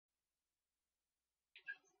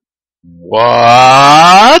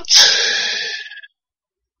What?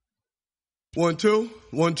 1, 2,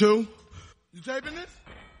 1, 2. You taping this?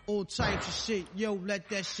 All types of shit, yo, let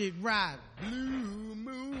that shit ride. Blue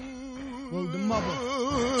moon. Roll the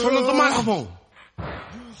mother. Turn up the microphone.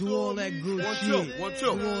 Do all that good One, shit. two, 1, 2. Do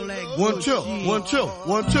all that 1, good 2, shit. 1, 2,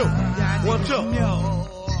 1, 2. Y'all 1, 2. niggas know.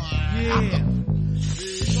 Yeah.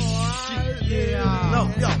 Yeah. No,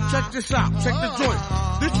 yo, check this out. Check the joint.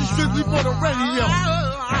 This is strictly for the radio.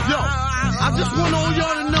 Yo, I just want all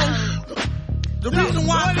y'all to know. The reason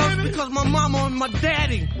why I curse because my mama and my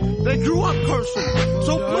daddy, they grew up cursing.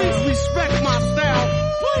 So please respect my style.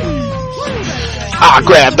 Please. I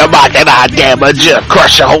grab the mic and I damage you,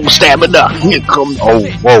 crush your whole stamina. Here come, oh.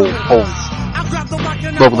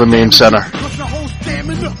 Look at the Mamecenter.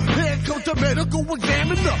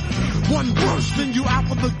 One burst and you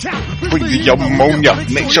out of the count. Breathe your ammonia.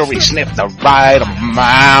 Make sure we sniff the right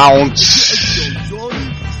amount.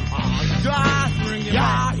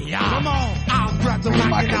 Come on. I'll grab the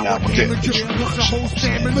mic and I'll damage you.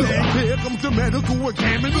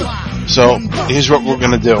 So, here's what we're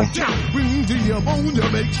gonna do. We're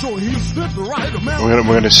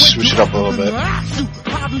gonna switch it up a little bit.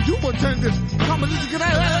 How do you attend this? You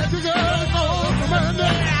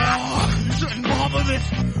shouldn't bother this.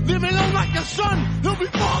 Leave me alone like your son. He'll be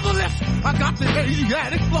fatherless. I got the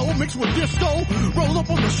Asiatic flow mixed with disco. Roll up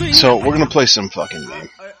on the scene. So, we're gonna play some fucking game.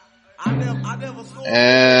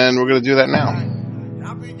 And we're gonna do that now.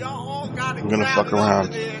 We're gonna fuck around.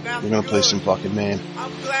 We're gonna play some fucking man.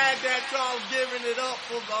 I'm glad that y'all giving it up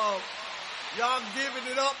for y'all giving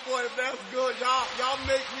it up for it. That's good. Y'all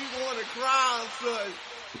make me wanna cry, son.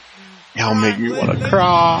 Y'all make me wanna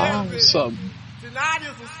cry. Tonight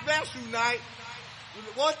is a special night.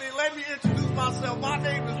 One thing, let me introduce myself. My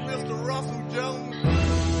name is Mr. Russell Jones.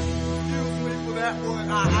 Excuse me for that one.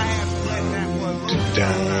 I have to let that one roll.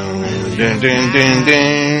 Tonight,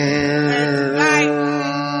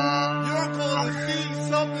 you're going to see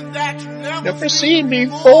something that you never seen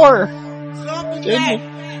before. Something that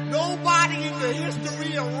nobody in the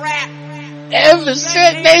history of rap ever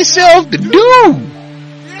set themselves to do.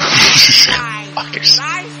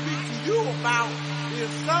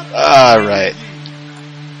 Alright.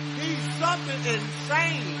 He's something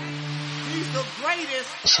insane. He's the greatest.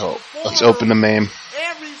 So, let's open the MAME.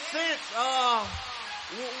 Ever since,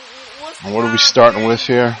 what are we starting with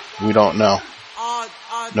here? We don't know.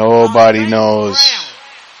 Nobody knows.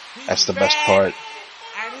 That's the best part.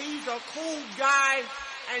 And he's a cool guy,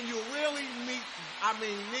 and you really need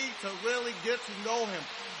to really get to know him.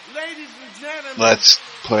 Ladies and gentlemen, let's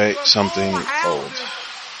play something old.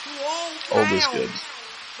 Old is good.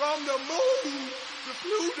 From the moon to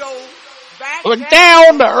Pluto, back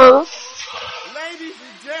down to Earth. Ladies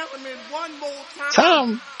and gentlemen, one more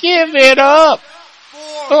time, give it up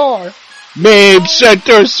for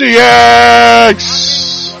Mamecenter CX.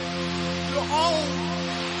 The old,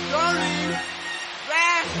 dirty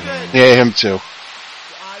bastard. Yeah, him too. I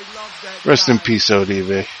love that. Rest in peace,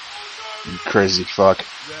 ODB. You crazy fuck. Yeah.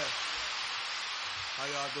 How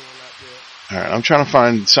y'all doing out there? Alright, I'm trying to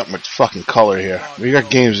find something with fucking color here. We got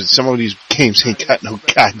games, and some of these games ain't got no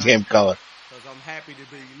goddamn color. Cause I'm happy to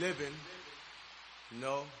be living. You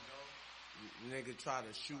know? Nigga try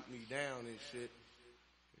to shoot me down and shit.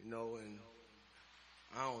 You know, and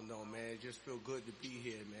I don't know, man. It just feel good to be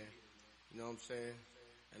here, man. You know what I'm saying?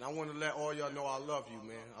 And I want to let all y'all know I love you,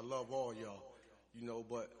 man. I love all y'all. You know,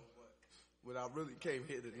 but when I really came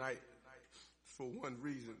here tonight, for one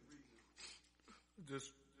reason,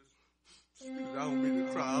 just I don't mean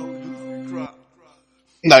to cry. I don't usually cry.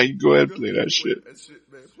 No, you go ahead and play that shit. That shit,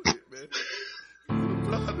 man. Play it, man. I'm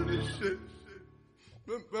tired of this shit.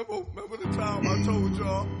 Remember the time I told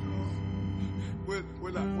y'all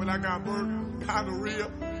when I got gonorrhea?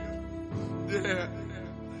 Yeah.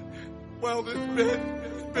 Well, this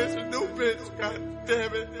bitch, a new bitch. God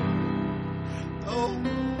damn it. Oh.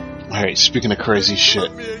 Alright, speaking of crazy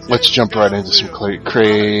shit, let's jump right into some crazy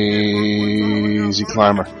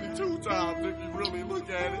climber.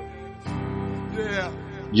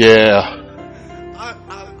 Yeah.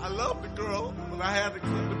 I love the girl, but I had to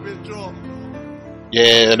cut the bitch off.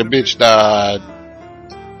 Yeah, the bitch died.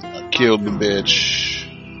 I killed the bitch.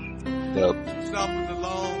 Yep. She suffered the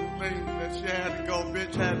long thing that she had to go.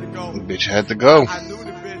 Bitch had to go. The bitch had to go. I knew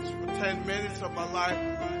the bitch for 10 minutes of my life,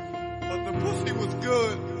 but the pussy was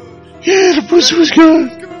good. Yeah, the pussy was good.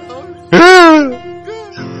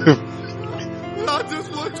 I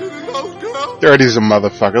just want you to know, girl. Dirty's a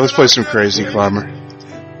motherfucker. Let's play some crazy climber. This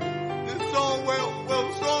song,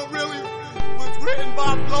 the song really was written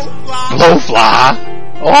by Blowfly. Blowfly?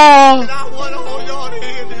 Oh. And I want all y'all to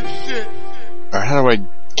hear this shit. Alright, how do I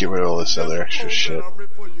get rid of all this other extra shit.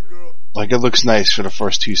 Like, it looks nice for the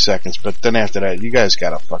first 2 seconds, but then after that, you guys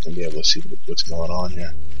gotta fucking be able to see what's going on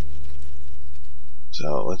here.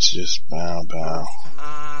 So, let's just bow.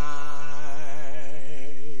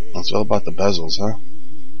 It's all about the bezels, huh?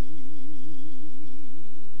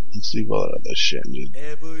 Let's leave all that other shit and just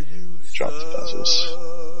drop the bezels.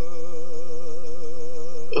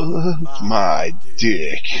 My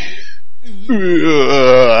dick.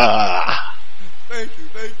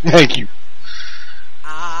 Thank you.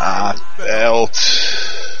 I felt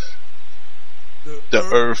the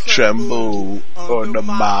earth tremble under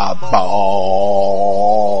my balls.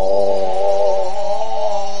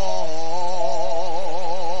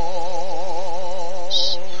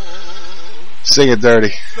 Sing it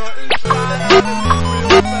dirty.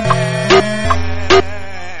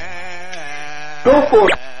 Go for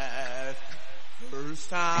it.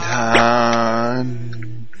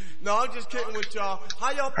 No, I'm just kidding with y'all.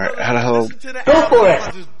 How y'all Alright, how the hell? Go for it.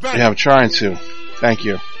 Yeah, I'm trying to. Thank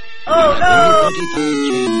you. Oh no!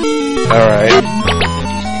 Alright.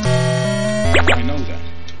 I know that.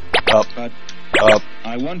 Up. But Up.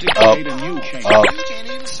 I want to create a new change. Up.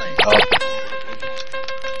 Up.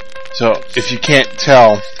 So, if you can't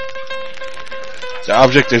tell, the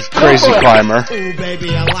object of Crazy Climber Ooh,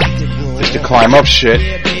 baby, I like it, bro. is to climb up shit.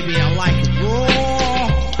 Yeah, baby, I like it, bro. Ooh,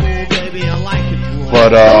 baby, I like it, bro. But,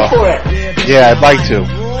 Go for it. yeah, I'd like to.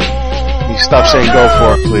 Can you stop saying go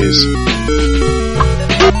for it, please?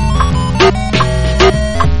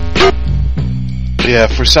 Yeah,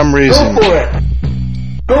 for some reason. Go for it.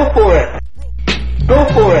 Go for it. Go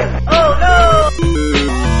for it. Oh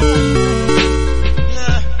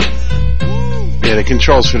Yeah, the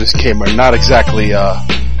controls for this game are not exactly,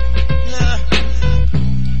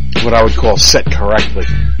 what I would call set correctly.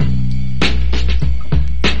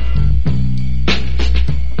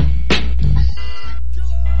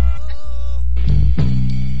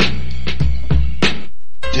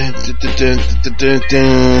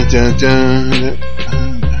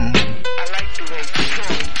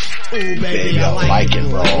 Ooh, Baby, I like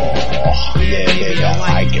it raw. Yeah, baby, I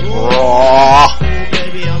like it raw. Ooh,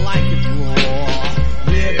 baby, I like it, bro.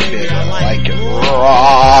 Yeah, baby, I like it, bro.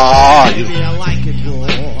 raw. Baby, I like it, bro.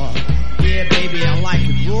 Yeah, baby, I like it,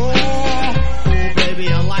 bro. Ooh, baby, I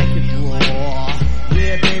like it, bro.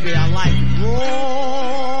 Yeah, baby, I like it, bro.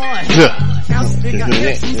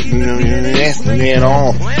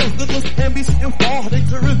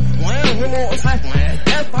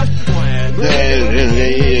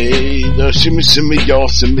 Shimmy, y'all,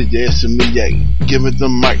 shimmy, yeah. Give me the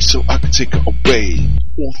mic so I can take it away.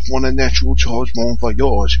 Off on a natural charge, bon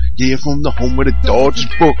voyage. Yeah, from the home of the Dodgers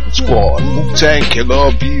Brooklyn squad. Wu-Tang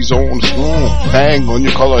Killer Bees on the storm. Hang on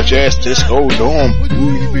your college ass, disco dome.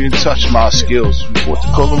 You even touch my skills. What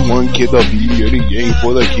the color one killer bee in the game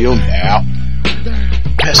for the kill now.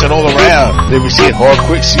 Pass it all around. They receive hard,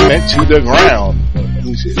 quick cement to the ground.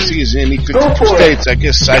 Season, he 52 states. I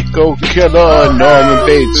guess Psycho Killer, Norman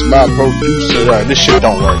Bates, my producer. This shit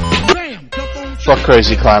don't work. Fuck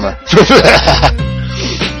Crazy Climber.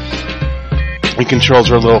 The controls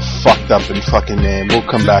are a little fucked up in fucking name. We'll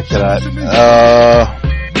come back to that.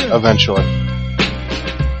 Eventually.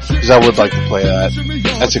 Cause I would like to play that.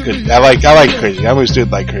 That's a good, I like Crazy. I always did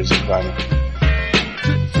like Crazy Climber.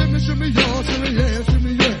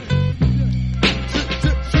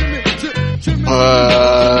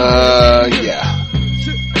 Yeah.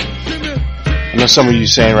 I know some of you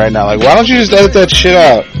saying right now, like, why don't you just edit that shit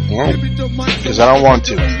out? Well, because I don't want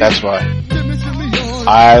to. That's why.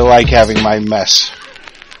 I like having my mess.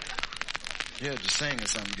 Yeah, just saying it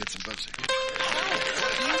something gets some pussy.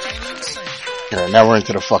 Alright, now we're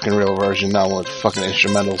into the fucking real version. Now we're fucking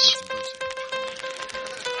instrumentals.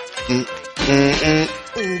 Ooh,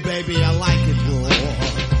 baby, I like it, bro.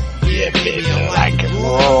 Yeah, baby, I like it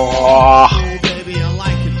raw. Ooh, baby, I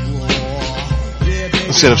like it, bro. Yeah, baby,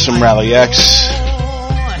 Let's hit up some Rally X.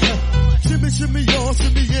 Shimmy, shimmy, y'all,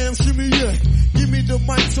 shimmy, yeah. Give me the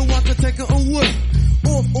mic so I can take it away.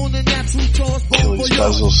 Off on the natural charge, Kill these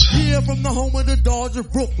puzzles. here from the home of the Dodgers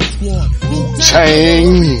Brooklyn squad.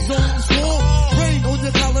 Tang!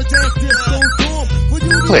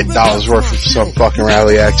 Play $1 worth of some fucking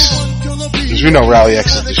Rally X. Because we know Rally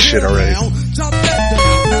X is the shit already.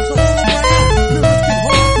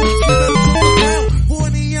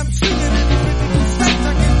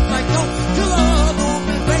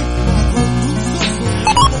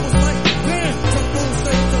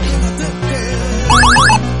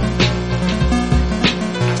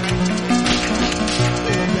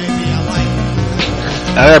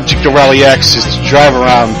 Now the object of Rally X is to drive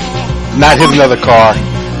around, not hit another car,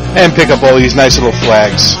 and pick up all these nice little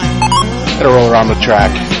flags. throw around the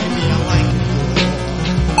track.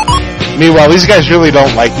 Meanwhile, these guys really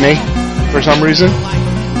don't like me for some reason,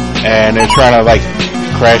 and they're trying to like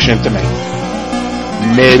crash into me.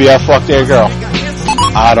 Maybe I fucked their girl.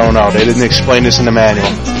 I don't know. They didn't explain this in the manual.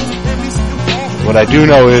 What I do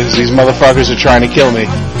know is these motherfuckers are trying to kill me,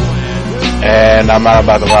 and I'm not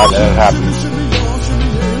about to allow that to happen.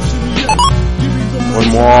 One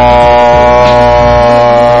more.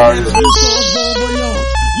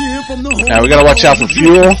 Now we gotta watch out for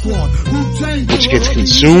fuel, which gets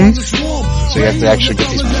consumed. So you have to actually get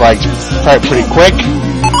these flags pretty quick.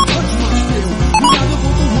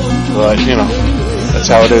 But, you know, that's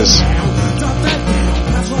how it is.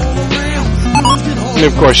 And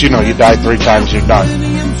of course, you know, you die 3 times, you're done.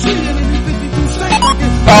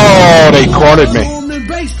 Oh, they cornered me.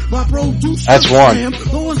 That's one.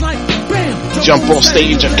 Jump off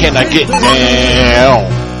stage, or can I get down?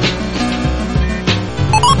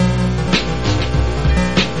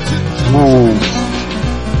 Ooh.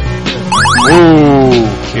 Ooh.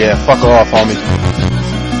 Yeah, fuck off, homie.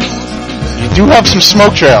 You do have some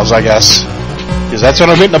smoke trails, I guess. Because that's when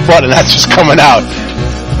I'm hitting the button, that's just coming out.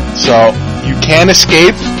 So, you can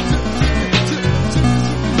escape.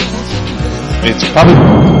 It's probably...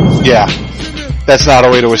 Yeah. That's not a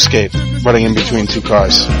way to escape. Running in between 2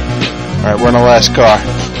 cars. Alright, we're in the last car.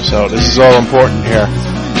 So, this is all important here.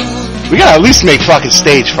 We gotta at least make fucking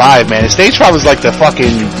stage 5, man. Stage 5 is like the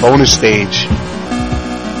fucking bonus stage.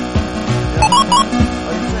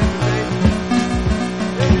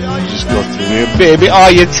 Just go through here, baby. Oh,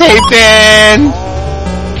 you taping?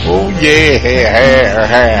 Oh, yeah.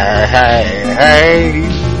 Hey.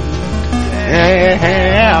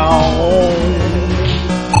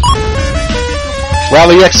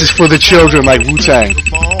 Rally X is for the children, like Wu-Tang.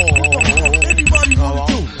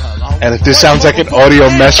 And if this sounds like an audio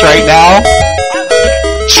mess right now,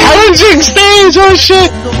 challenging stage, oh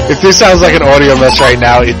shit! If this sounds like an audio mess right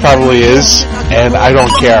now, it probably is, and I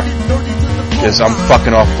don't care. Because I'm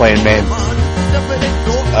fucking off playing MAME.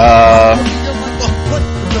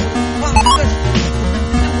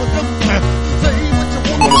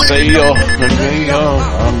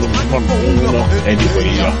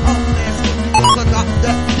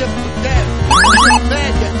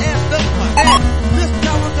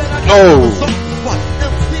 Oh!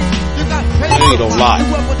 You don't lie.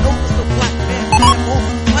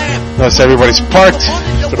 Notice everybody's parked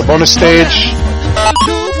for the bonus stage.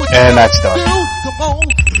 And that's done.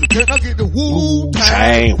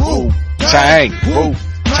 Wu-Tang, Wu-Tang,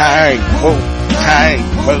 Wu-Tang, Wu-Tang, Wu-Tang,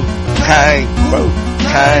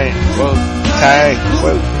 Wu-Tang, Wu-Tang,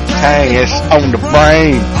 Wu-Tang. It's on the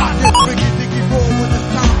brain.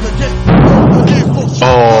 Oh.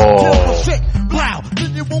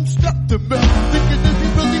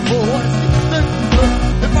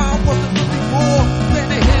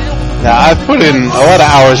 Now, I've put in a lot of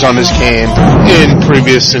hours on this game in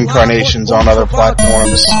previous incarnations on other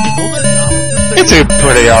platforms. It's a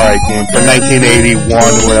pretty alright game for 1981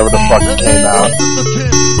 or whatever the fuck it came out.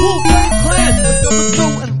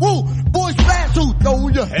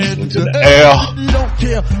 Into the air.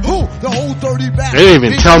 They didn't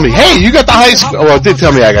even tell me, hey, you got the high school. Well, it did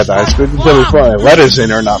tell me I got the high school. It didn't tell me what letters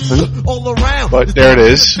in or nothing. But there it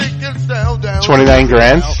is. 29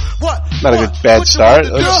 grand. Not a good bad start.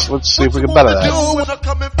 Let's see if we can better that.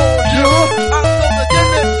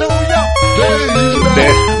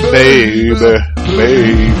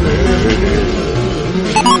 Baby.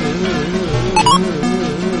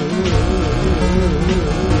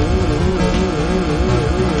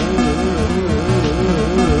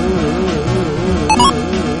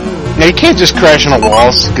 Now you can't just crash on the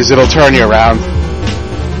walls because it'll turn you around.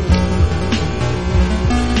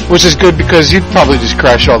 Which is good because you'd probably just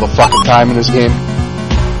crash all the fucking time in this game.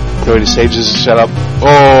 The way the stages are set up.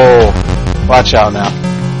 Oh, watch out now.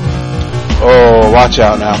 Oh, watch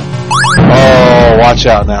out now. Oh, watch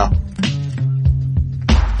out now.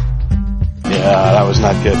 Yeah, that was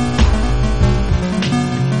not good.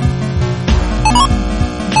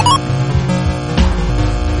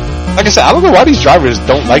 Like I said, I don't know why these drivers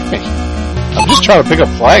don't like me. I'm just trying to pick up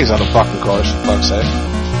flags on the fucking cars, for fuck's sake.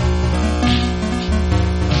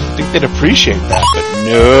 I think they'd appreciate that, but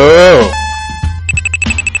no.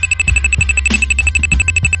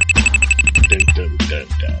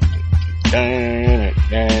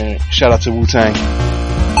 Shout out to Wu-Tang.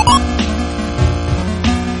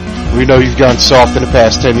 We know you've gone soft in the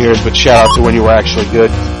past 10 years, but shout out to when you were actually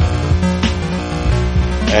good.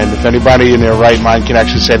 And if anybody in their right mind can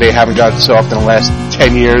actually say they haven't gotten soft in the last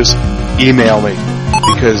 10 years, email me.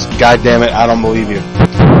 Because, goddammit, I don't believe you.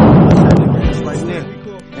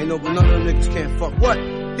 Ain't no, none of them niggas can't fuck. What?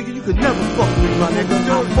 Nigga, you could never fuck with me, my nigga.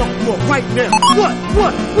 I'll fuck you up right now. What?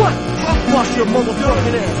 I'll bust your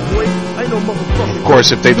motherfucking ass, boy. Ain't no motherfucking. Of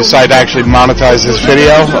course, if they decide to actually monetize this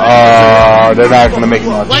video, they're not gonna make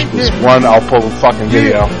much. Because one, I'll pull the fucking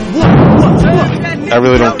video. I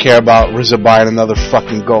really don't care about RZA buying another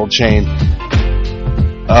fucking gold chain.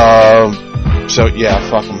 So yeah,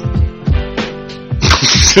 fuck them.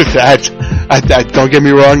 Don't get me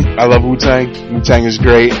wrong, I love Wu-Tang. Wu-Tang is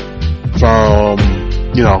great. From,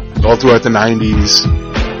 you know, all throughout the 90s.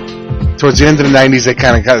 Towards the end of the 90s, they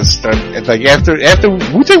kind of started, like, after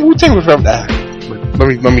Wu-Tang was forever,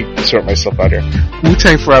 let me sort myself out here.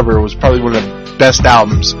 Wu-Tang Forever was probably one of the best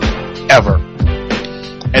albums ever.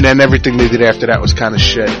 And then everything they did after that was kind of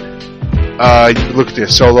shit. You look at their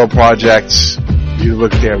solo projects, you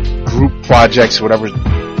look at their group projects, whatever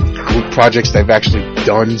group projects they've actually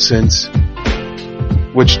done since,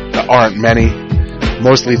 which aren't many.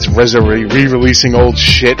 Mostly it's RZA re-releasing old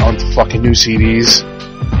shit onto fucking new CDs.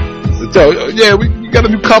 Yeah, we got a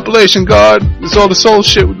new compilation, God. It's all this old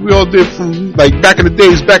shit we all did from, like, back in the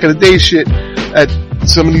day shit that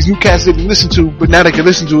some of these new cats didn't listen to, but now they can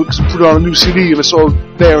listen to it because we put it on a new CD and it's all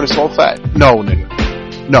there and it's all fat. No, nigga.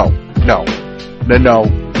 No.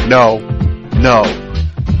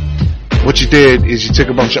 What you did is you took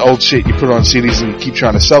a bunch of old shit, you put it on CDs and you keep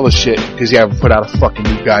trying to sell the shit because you haven't put out a fucking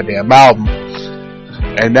new goddamn album.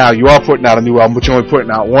 And now you are putting out a new album, but you're only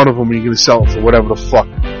putting out one of them and you're going to sell it for whatever the fuck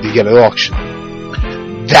you get at auction.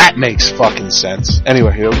 That makes fucking sense.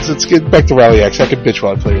 Anyway, let's get back to Rally X. I can bitch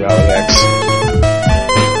while I play Rally X.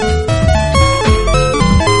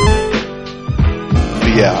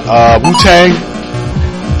 But yeah, Wu-Tang,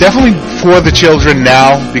 definitely for the children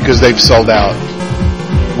now because they've sold out.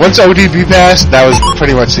 Once ODB passed, that was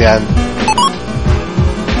pretty much the end.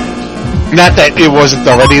 Not that it wasn't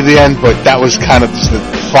already the end, but that was kind of just the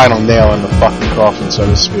final nail in the fucking coffin, so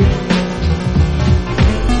to speak.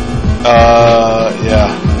 Yeah.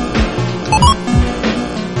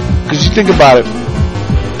 Cause you think about it,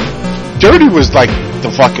 Dirty was like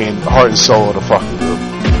the fucking heart and soul of the fucking group.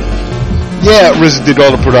 Yeah, RZA did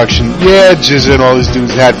all the production. Yeah, Jizza and all these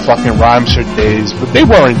dudes had fucking rhymes for days, but they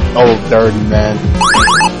weren't old Dirty, man.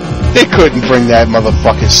 They couldn't bring that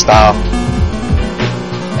motherfucking style.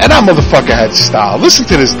 And that motherfucker had style. Listen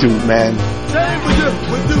to this dude, man.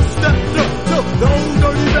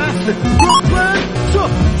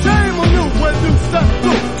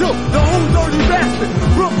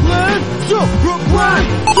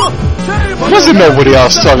 Wasn't nobody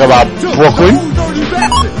else talking about Brooklyn.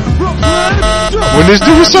 When this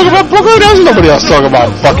dude was talking about Brooklyn, there was nobody else talking about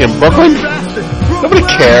fucking Brooklyn. Nobody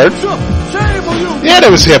cared. Yeah, there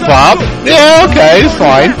was hip hop. Yeah, okay, it's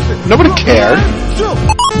fine. Nobody cared.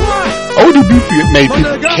 ODB made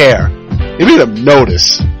people care. It made them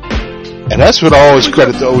notice. And that's what I always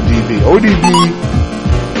credit to ODB. ODB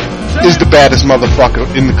is the baddest motherfucker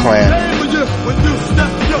in the clan.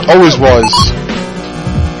 Always was.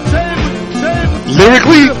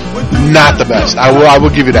 Lyrically, not the best. I will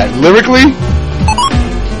give you that. Lyrically,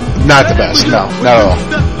 not the best. No, not at all.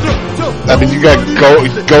 I mean, you got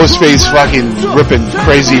Ghostface fucking ripping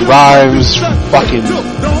crazy rhymes, fucking...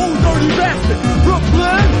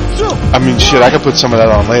 I mean, shit, I could put some of that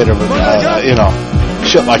on later, but, you know,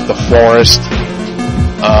 shit like The Forest.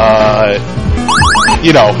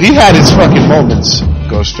 You know, he had his fucking moments,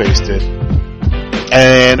 Ghostface did.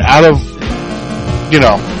 And out of, you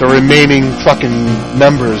know, the remaining fucking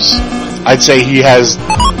members, I'd say he has...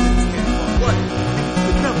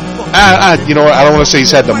 you know what, I don't want to say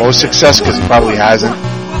he's had the most success, because he probably hasn't.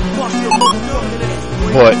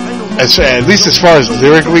 But, at least as far as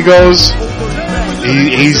lyrically goes...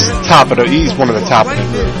 He's top of the. He's one of the top of the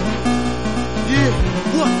group.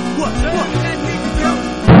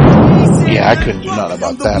 Yeah, I couldn't do nothing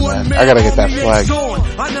about that, man. I gotta get that flag.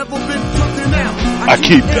 I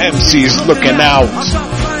keep MCs looking out.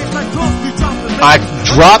 I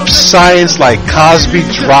drop science like Cosby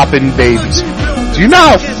dropping babies. Do you know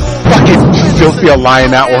how fucking filthy a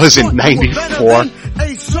line that was in '94?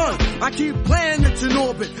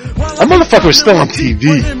 That motherfucker was still on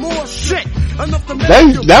TV.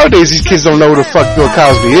 Nowadays, these kids don't know who the fuck Bill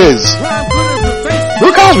Cosby is.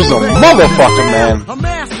 Bill Cosby's a motherfucker, man.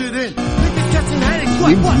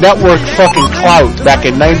 He networked fucking clout back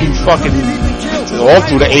in 90 fucking, all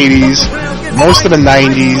through the 80s, most of the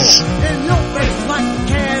 90s.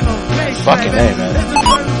 Fucking A, man.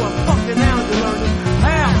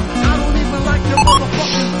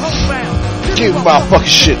 Give my fucking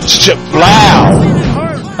shit, blow.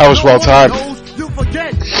 That was well timed.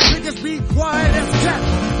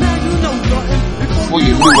 Before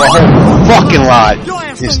you move a whole fucking lot,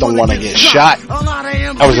 you just don't want to get shot.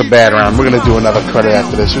 That was a bad round. We're gonna do another credit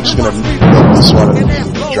after this. We're just gonna milk this one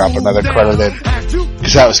and drop another credit in.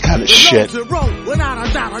 Cause that was kind of shit. Without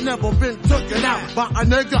a doubt, I never been taken out by a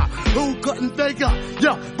nigga who couldn't figure,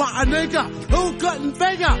 yeah, by a nigga who couldn't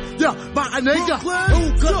figure, yeah, by a nigga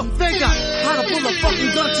who couldn't figure how to pull a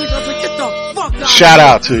fucking gun trigger to get the fuck out. Shout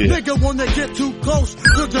out to you. Nigga when they get too close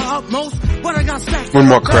to the utmost, but I got stacks. One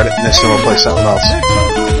more credit in this and we'll play something else.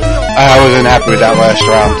 I wasn't happy with that last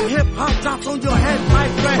round.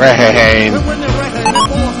 Rain.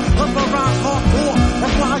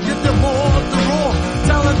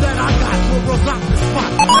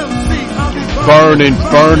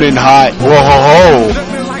 Burning hot. Whoa.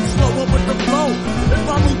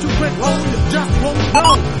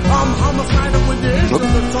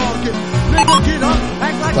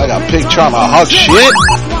 Like a pig trying to hug shit.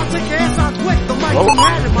 Oh.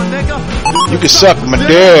 You can suck my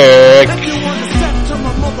dick.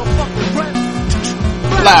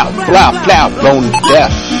 Plow, blown to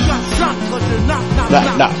death.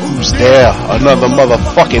 Nah, who's there? Another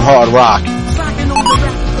motherfucking hard rock.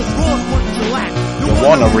 You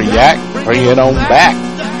wanna react? Bring it on back.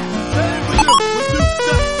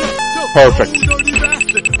 Perfect.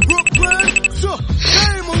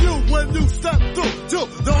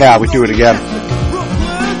 Now we do it again.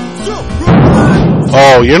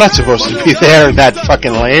 Oh, you're not supposed to be there in that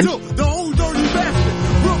fucking lane.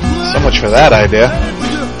 So much for that idea.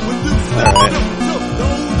 Alright.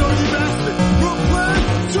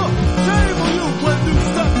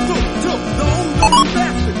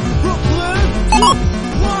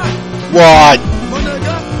 What?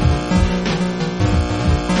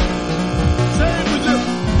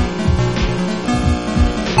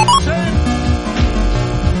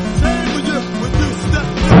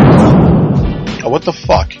 Oh, what the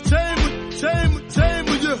fuck?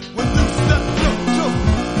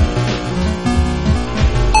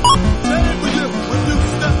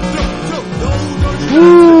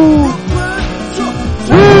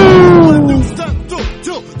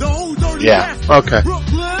 Yeah, okay.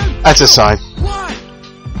 That's a sign.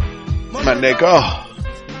 My nigga.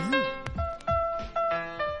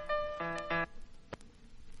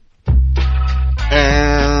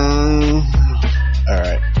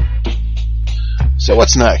 Alright. So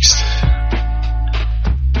what's next?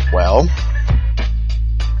 Well,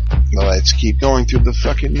 let's keep going through the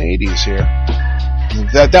fucking 80s here.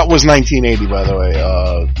 That was 1980, by the way,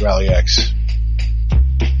 Rally X.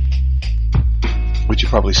 Which you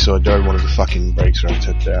probably saw during one of the fucking breaks where I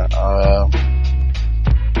took that.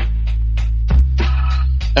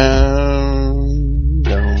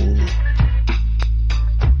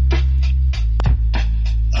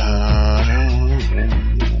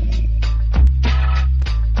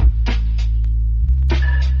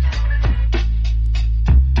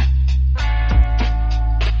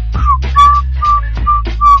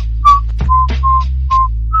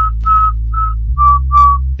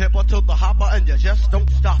 Just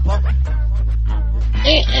don't stop up.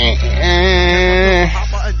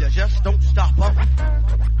 And you just don't stop up.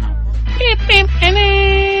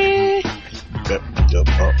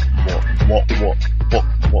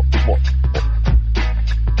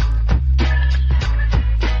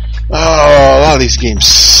 Oh, a lot of these games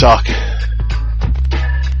suck.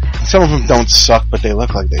 Some of them don't suck, but they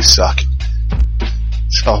look like they suck.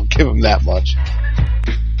 So I'll give them that much.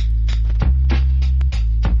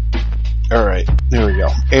 Alright, there we go.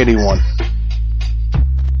 81.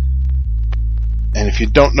 And if you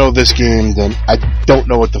don't know this game, then I don't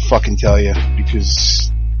know what to fucking tell you, because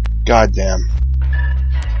goddamn,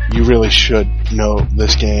 you really should know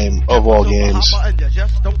this game of all games.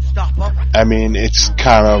 I mean, it's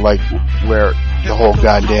kind of like where the whole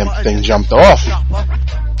goddamn thing jumped off,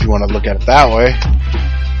 if you want to look at it that way.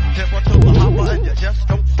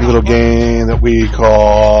 A little game that we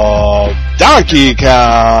call Donkey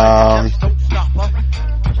Kong.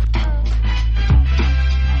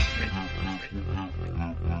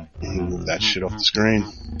 Move that shit off the screen.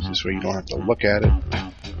 This way you don't have to look at it.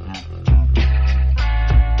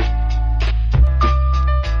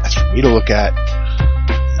 That's for me to look at,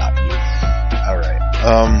 not you. Alright.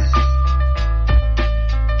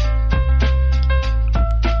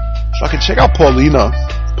 Fucking check out Paulina.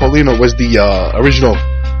 Paulina was the original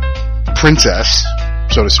princess,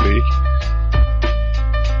 so to speak.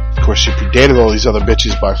 Of course, she predated all these other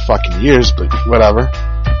bitches by fucking years, but whatever.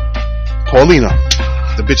 Paulina,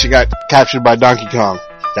 the bitch that got captured by Donkey Kong,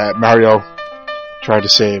 that Mario tried to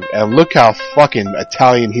save. And look how fucking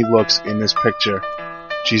Italian he looks in this picture.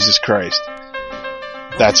 Jesus Christ.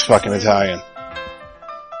 That's fucking Italian.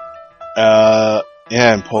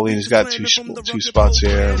 Yeah, and Paulina's got two spots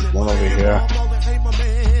here, one over here.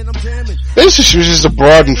 This is just a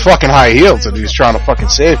broad and fucking high heels that he's trying to fucking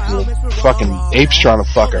save. Fucking apes trying to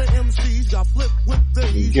fuck her.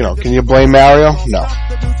 You know, can you blame Mario? No.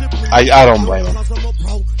 I don't blame him.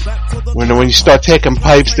 When you start taking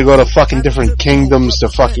pipes to go to fucking different kingdoms to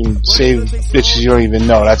fucking save bitches you don't even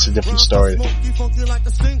know, that's a different story.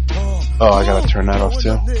 Oh, I gotta turn that off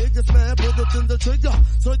too. What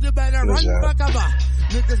is that?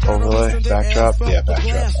 Overlay? Backdrop? Yeah,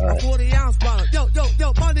 backdrop. Alright.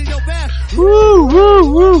 Woo,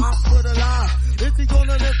 woo, woo.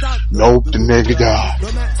 Nope, the nigga died.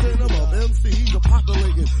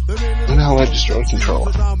 And now I destroy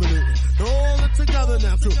controller.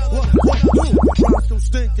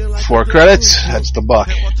 4 credits, that's the buck.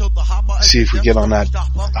 See if we get on that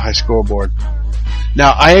high scoreboard.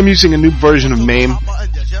 Now, I am using a new version of MAME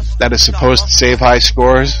that is supposed to save high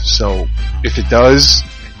scores, so if it does,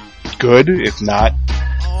 good. If not,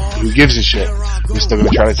 who gives a shit? We're still going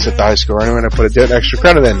to try to set the high score anyway, and I put an extra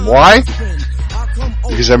credit in. Why?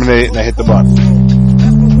 Because I'm an idiot and I hit the button.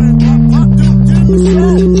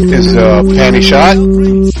 Is a panty shot.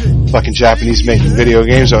 Fucking Japanese making video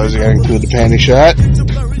games, I was going to include the panty shot.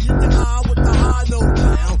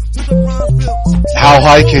 How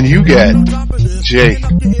high can you get? Jay,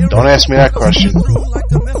 don't ask me that question.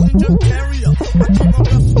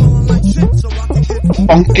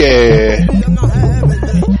 Funky.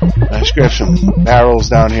 Let's grab some barrels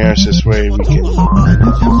down here so this way we can...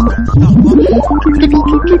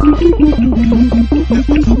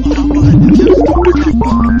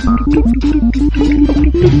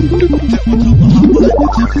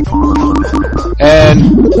 And,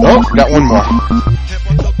 oh, got one more.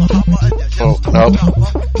 Oh, nope,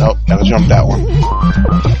 gotta jump that one.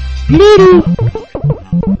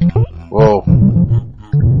 Whoa.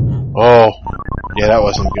 Oh, yeah, that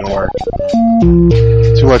wasn't gonna work.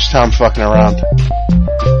 Too much time fucking around.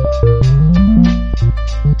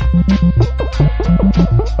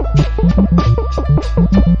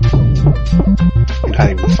 I'm not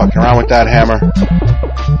even fucking around with that hammer.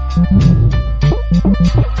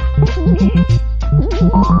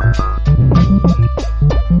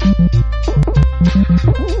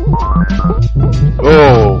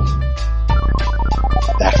 Oh,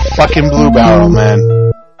 that fucking blue barrel, man.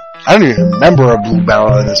 I don't even remember a blue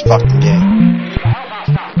barrel in this fucking game.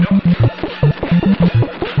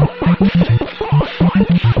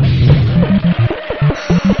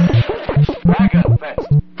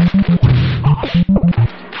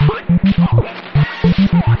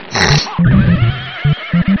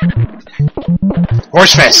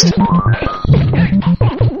 Horse fist.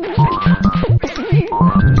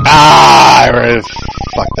 Ah, I really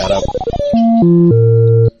fucked that up.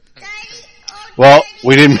 Well,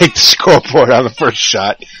 we didn't make the scoreboard on the first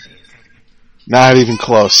shot. Not even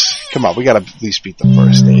close. Come on, we gotta at least beat the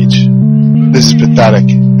first stage. This is pathetic.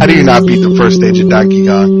 How do you not beat the first stage of Donkey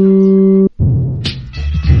Kong?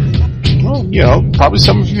 Well, you know, probably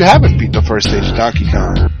some of you haven't beat the first stage of Donkey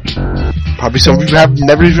Kong. Probably some of you have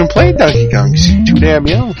never even played Donkey Kong. You're too damn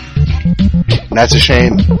young. And that's a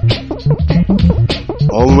shame.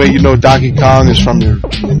 The only way you know Donkey Kong is from your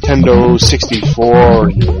Nintendo 64 or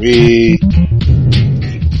your Wii.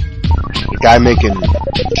 The guy making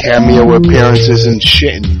cameo appearances and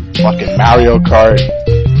shit in fucking Mario Kart.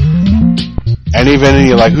 And even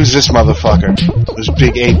you're like, who's this motherfucker? This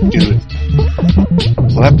big ape dude.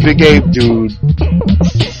 Well, that big ape dude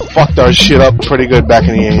fucked our shit up pretty good back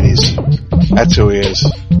in the 80s. That's who he is.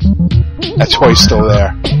 That's why he's still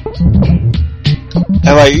there.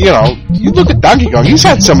 And like, you know, you look at Donkey Kong, he's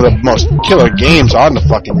had some of the most killer games on the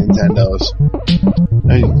fucking Nintendos.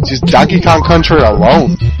 I mean, just Donkey Kong Country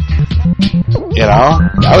alone. You know?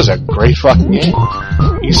 That was a great fucking game.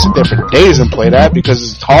 You sit there for days and play that because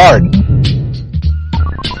it's hard.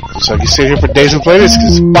 So if you sit here for days and play this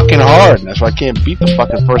because it's fucking hard. And that's why I can't beat the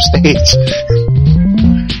fucking first stage.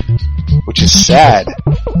 Which is sad.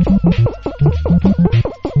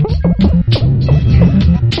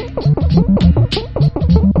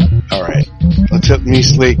 Alright. Let's let me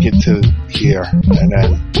slate get to here. And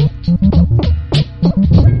then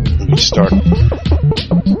we can start thinking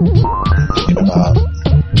about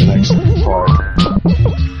the next part.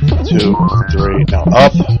 2, 3, now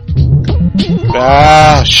up.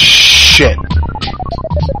 Ah, shit.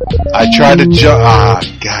 I tried to jump. Ah,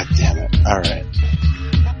 god damn it. Alright.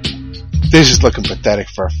 This is looking pathetic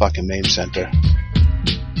for a fucking Mamecenter.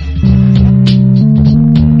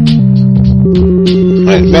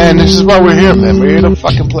 Right, man, this is why we're here, man. We're here to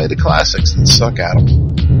fucking play the classics and suck at them.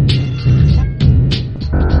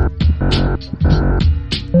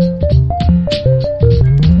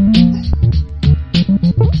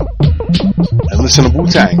 listen to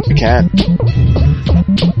Wu-Tang. We can't.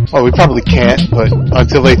 Well, we probably can't, but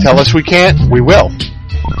until they tell us we can't, we will.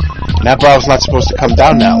 And that bar was not supposed to come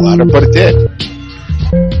down that ladder, but it did.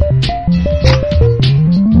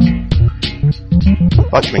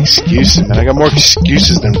 Fucking excuses, man. I got more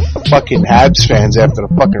excuses than fucking Habs fans after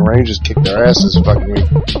the fucking Rangers kicked their asses fucking week.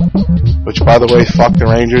 Which, by the way, fuck the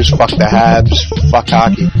Rangers, fuck the Habs, fuck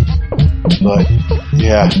hockey. But,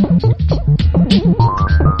 yeah.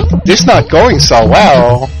 This not going so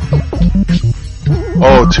well.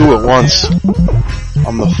 Oh, 2 at once.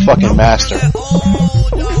 I'm the fucking master.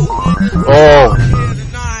 Oh.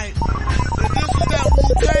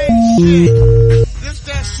 This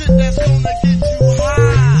that shit that's gonna get you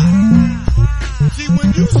high. See,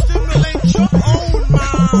 when you stimulate your own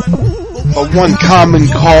mind, but one common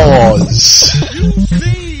cause.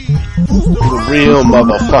 The real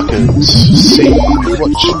motherfuckers see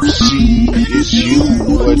what you see is you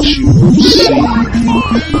what you see.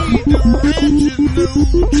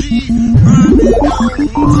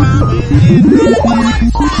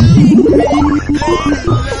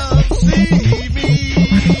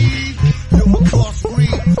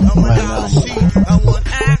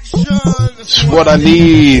 It's what I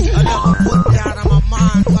need.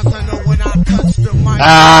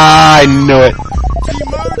 I knew it.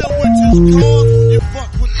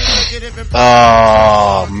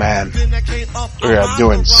 Oh man, we are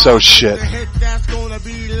doing so shit.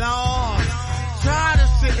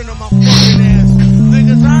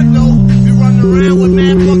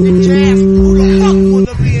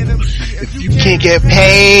 If you can't get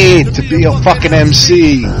paid to be a fucking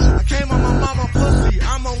MC,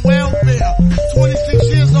 I'm on welfare. 26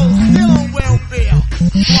 years old, still on welfare.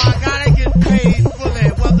 So I gotta get paid for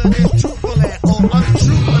that, whether it's truthfully or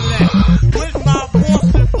untruthfully. With my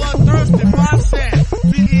Boston bloodthirsty process,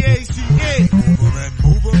 B-E-A-C-A.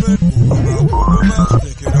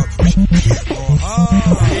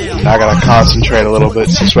 Now I gotta concentrate a little bit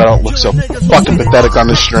since I don't look so fucking pathetic on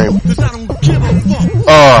the stream.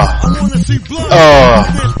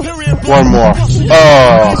 One more.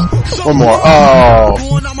 One more. Oh.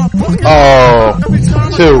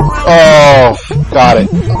 2. Oh. Got it.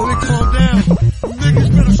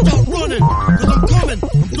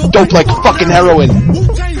 Dope like fucking heroin.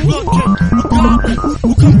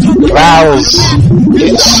 Vowels.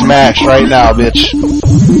 Get smashed right now, bitch.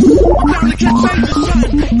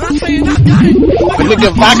 But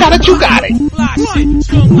nigga, if I got it, you got it.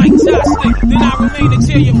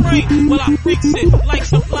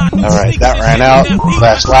 Alright, that ran out.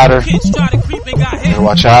 Last ladder. Better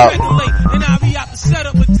watch out.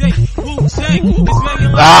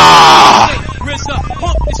 Ah!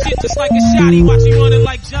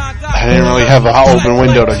 I didn't really have an open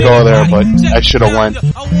window to go there, but I should have went.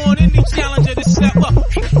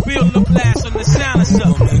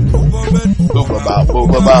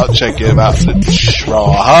 Move about, check it out.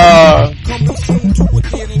 Straw.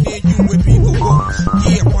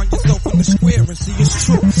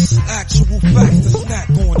 Actual facts that's not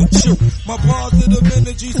going to chew. My positive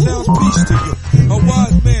energy sounds peace to you. A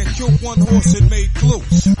wise man killed one horse and made glue.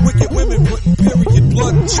 Wicked women putting period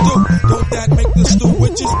blood and stew. Don't that make the stew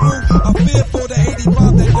witches brew? I fear for the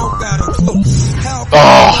 85 that don't got a clue.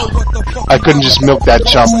 I couldn't just milk that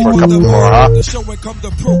jump for a couple more, huh? So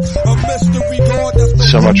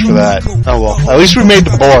much for that. Oh well, at least we made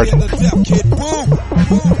the board.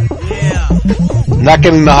 Not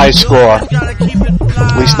getting the high score.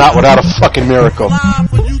 At least not without a fucking miracle.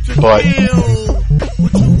 But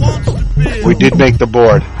we did make the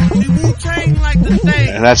board.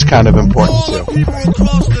 And that's kind of important too. All the people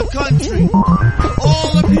across the country,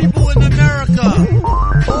 all the people in America,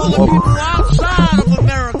 all the people outside of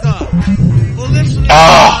America will listen to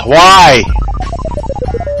why?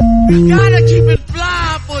 We gotta keep it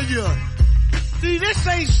fly for you. See, this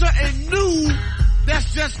ain't something new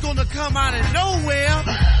that's just gonna come out of nowhere.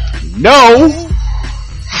 No.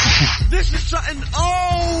 This is something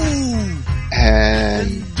old.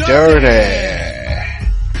 And dirty.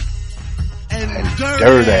 And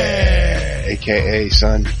dirty. AKA,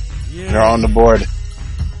 son. Yeah. They're on the board.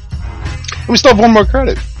 And we still have one more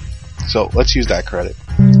credit. So let's use that credit.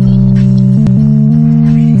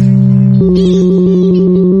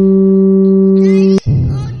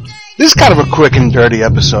 This is kind of a quick and dirty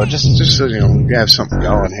episode, just so you know, we have something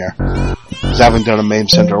going here. Because I haven't done a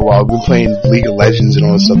Mamecenter in a while. I've been playing League of Legends and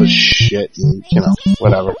all this other shit, and, you know,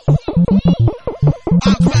 whatever.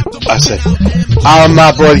 I said, I'm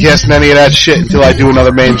not broadcasting any of that shit until I do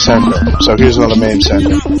another Mamecenter. So here's another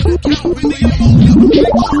Mamecenter.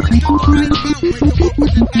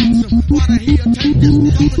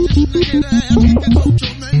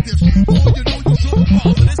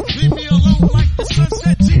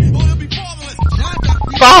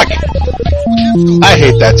 Fuck! I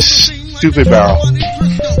hate that stupid barrel.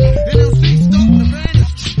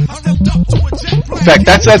 In fact,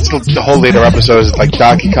 that's the whole later episode is like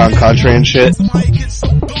Donkey Kong Country and shit.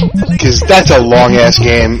 Because that's a long ass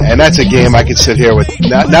game, and that's a game I could sit here with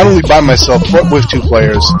not only by myself but with 2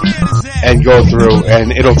 players and go through,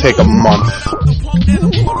 and it'll take a month.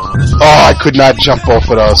 Oh, I could not jump both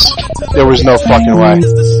of those. There was no fucking way.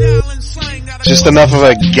 Just enough of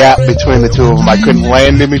a gap between the 2 of them. I couldn't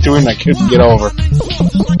land in between. I couldn't get over.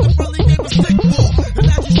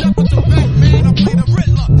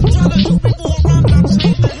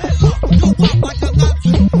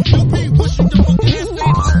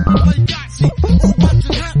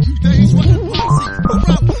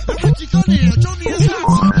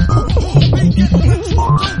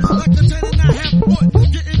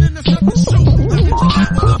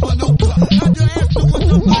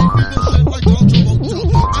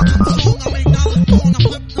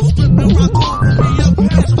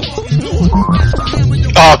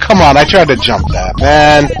 Oh, come on, I tried to jump that,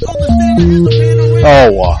 man.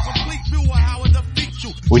 Oh,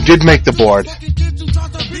 we did make the board.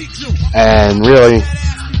 And really,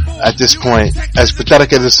 at this point, as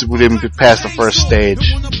pathetic as this, we didn't get past the first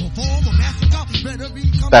stage.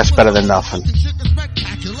 That's better than nothing.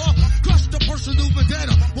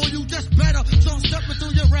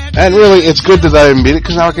 And really, it's good that I didn't beat it,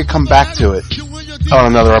 because now I can come back to it on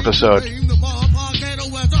another episode.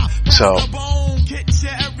 So,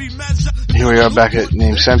 here we are back at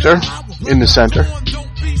Mamecenter, in the center.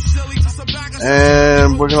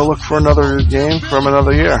 And we're going to look for another game from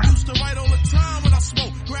another year.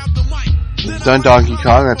 We've done Donkey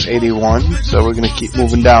Kong, that's 81, so we're going to keep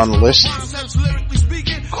moving down the list.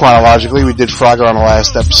 Chronologically, we did Frogger on the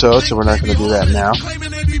last episode, so we're not going to do that now.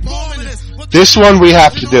 This one we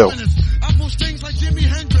have to do.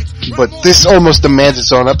 But this almost demands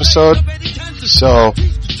its own episode, so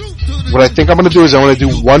what I think I'm going to do is I'm going to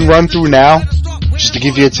do one run through now, just to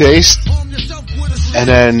give you a taste, and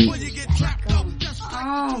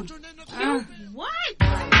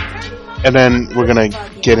then we're going to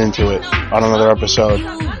get into it on another episode.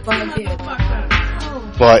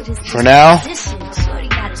 But for now,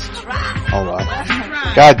 hold on.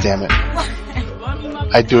 God damn it.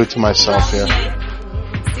 I do it to myself here.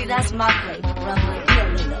 See, that's my flavor, brother.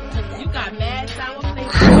 You got mad sour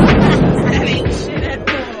flavor.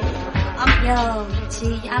 Yo, G,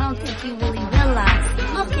 I don't think you really realize.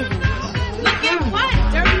 Look at him. Look at what?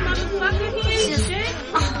 Dirty motherfucker, he ain't shit.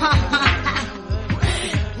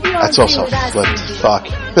 That's also flipped. Fuck. I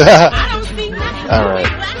don't see nothing.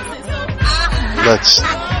 Alright. Let's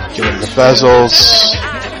get rid of the bezels.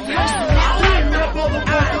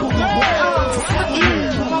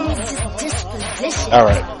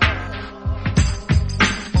 Alright.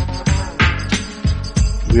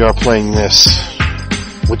 We are playing this,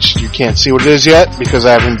 which you can't see what it is yet because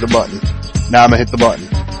I haven't hit the button. Now I'm gonna hit the button.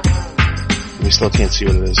 We still can't see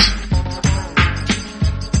what it is.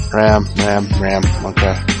 RAM.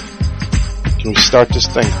 Okay. Can we start this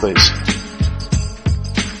thing, please?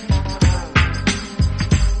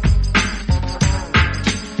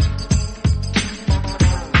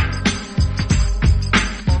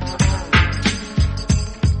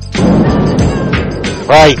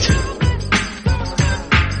 Right.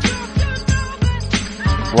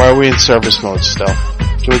 Why are we in service mode still?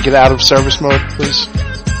 Can we get out of service mode, please?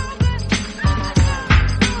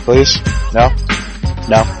 Please? No?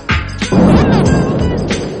 No?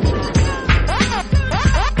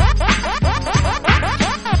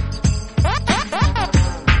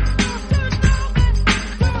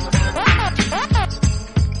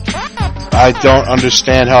 I don't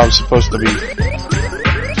understand how I'm supposed to be.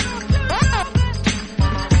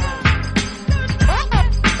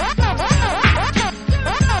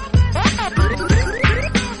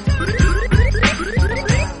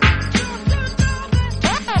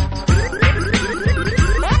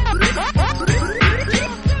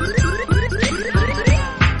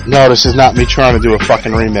 No, this is not me trying to do a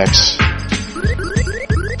fucking remix.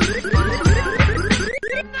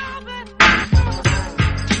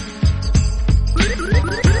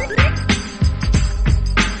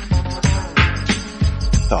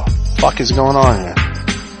 What the fuck is going on here?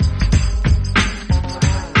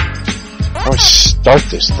 How do I start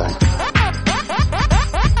this thing?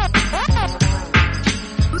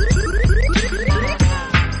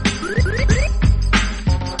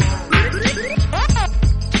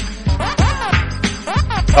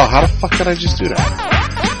 Oh, how the fuck did I just do that?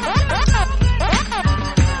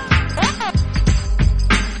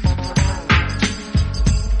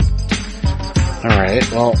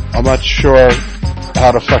 Alright, well, I'm not sure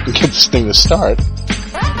how to fucking get this thing to start.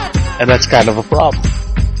 And that's kind of a problem.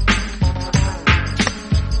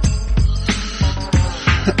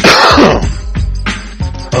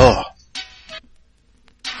 Oh.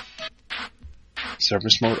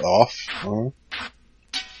 Service mode off.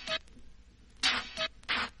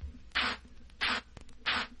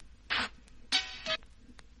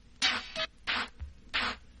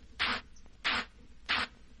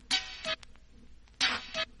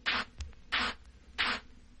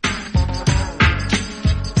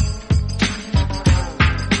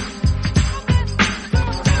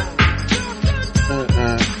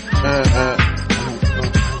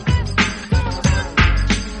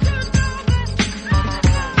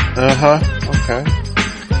 Huh? Okay.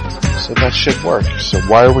 So that should work. So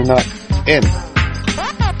why are we not in?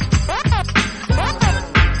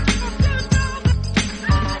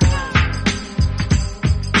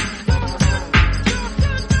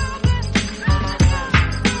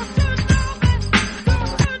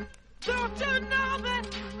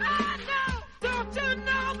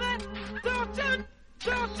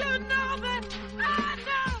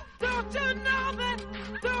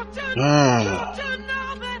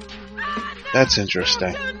 That's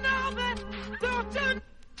interesting.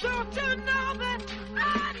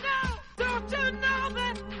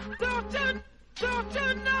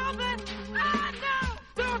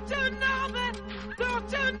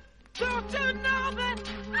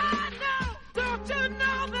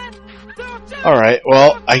 Alright,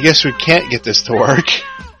 well, I guess we can't get this to work.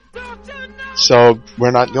 So,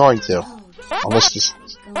 we're not going to. Unless this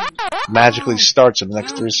magically starts in the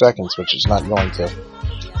next 3 seconds, which is not going to.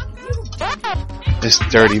 This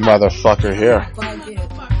dirty motherfucker here.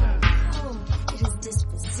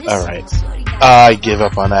 Alright. I give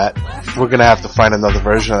up on that. We're gonna have to find another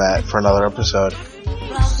version of that for another episode.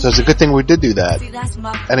 So it's a good thing we did do that.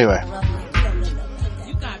 Anyway.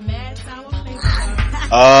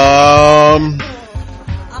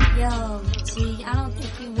 Yo, G, I don't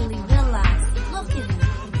think you really realize. Look at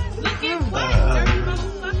him.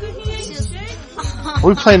 Are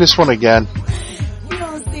we playing this one again?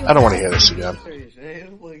 I don't want to hear this again.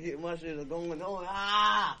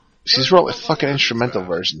 She's wrote with fucking instrumental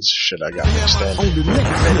versions. Shit, I got mixed in.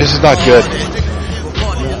 This is not good.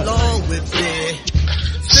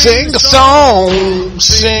 Sing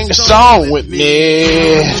a song with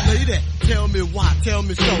me. Tell me why, tell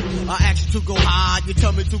me so. I ask you to go high, you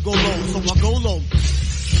tell me to go low, so I go low.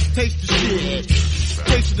 Taste the shit,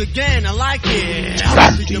 taste it again, I like it.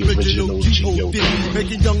 I'm the original G.O.D.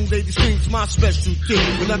 Making young ladies scream's my specialty.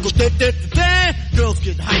 When I go da-da-da-da, girls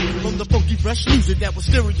get hyped from the funky fresh music that was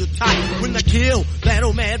stereotyped. When I kill that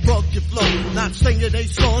old mad rugged flow, not saying they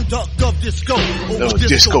song duck of disco. No,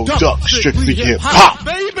 disco duck, strictly hip hop.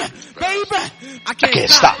 Baby, I can't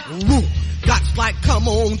stop. Gots like come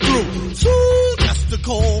on through. So that's the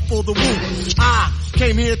call for the woo. I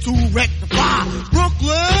came here to rectify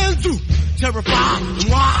Brooklyn to terrify.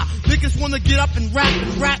 Why? Niggas wanna get up and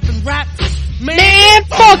rap. Man,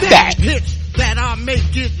 fuck that. Hits that I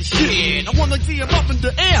make it the shit. I wanna see 'em up in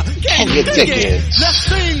the air. Can you dig it? Let's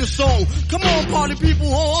sing a song. Come on, party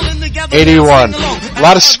people, all in together. 81. A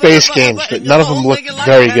lot of space games, but none of them look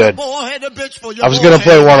very good. I was gonna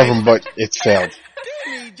play one of them, but it failed.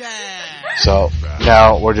 So,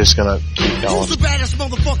 now we're just gonna keep going.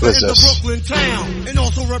 What is this?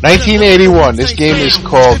 1981. This game is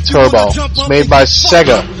called Turbo. It's made by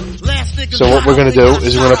Sega. So what we're gonna do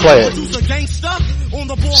is we're gonna play it.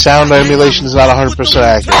 Sound emulation is not 100%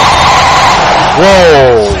 accurate.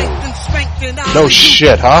 Whoa! No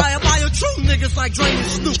shit, huh?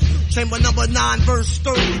 Chamber number 9, verse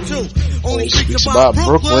 32. Only speaks about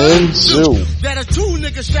Brooklyn Zoo. That a true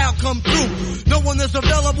nigga shall come through. No one is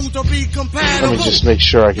available to be compatible. Let me just make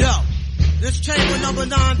sure I can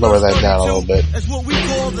lower that down a little bit. That's what we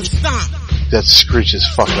call the stomp. That screech is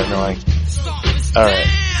fucking annoying. Alright.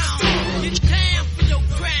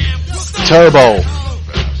 Turbo.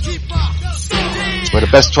 Where the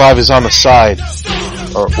best drive is on the side.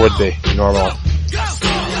 Or it would be, normal.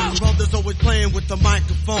 Always playing with the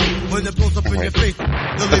microphone when it blows up in your face.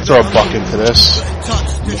 Let's throw a buck into this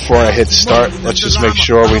before I hit start. Let's just make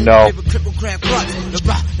sure we know.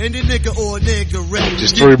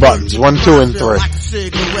 Just 3 buttons, 1, 2, and 3.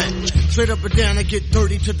 Straight up and down and get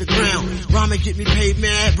dirty to the ground. Ramen get me paid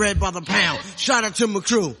mad bread by the pound. Shout out to my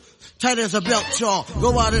crew. Tight as a belt, y'all.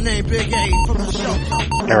 Go out and name Big A from the show.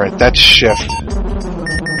 Alright, that's shift.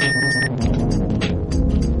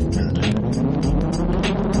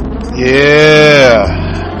 Yeah.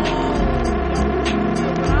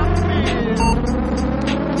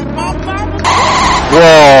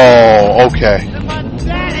 Whoa. Okay.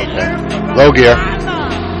 Low gear.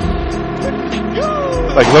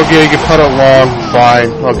 Like low gear, you can put it long,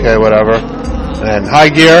 fine, okay, whatever. And then high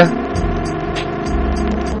gear.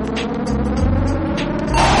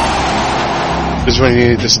 This is when you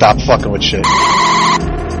need to stop fucking with shit.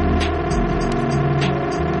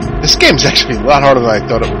 This game's actually a lot harder than I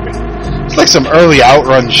thought it would be. It's like some early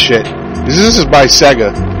Outrun shit. This is by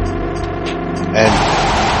Sega. And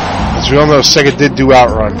as we all know, Sega did do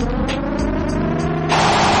Outrun.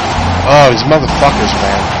 Oh, these motherfuckers,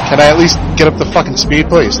 man. Can I at least get up the fucking speed,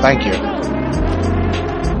 please? Thank you.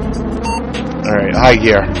 Alright, high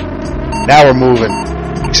gear. Now we're moving.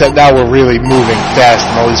 Except now we're really moving fast,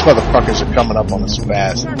 and all these motherfuckers are coming up on us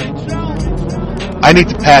fast. I need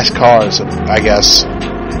to pass cars, I guess.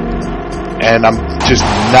 And I'm just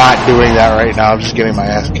not doing that right now. I'm just getting my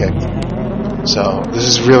ass kicked. So, this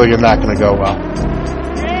is really not going to go well.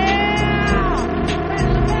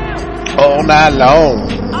 All night long.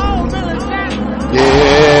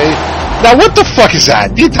 Yeah. Now what the fuck is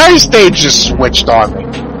that? The entire stage just switched on me.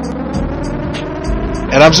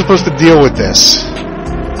 And I'm supposed to deal with this.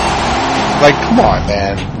 Like, come on,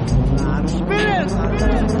 man.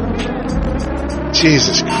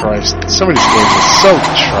 Jesus Christ. Some of these games are so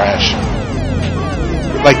trash.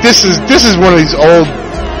 Like, this is one of these old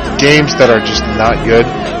games that are just not good.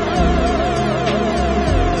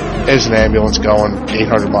 There's an ambulance going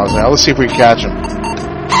 800 miles an hour. Let's see if we can catch him.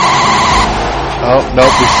 Oh,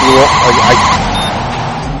 nope, we flew up.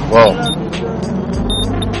 Whoa.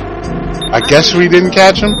 I guess we didn't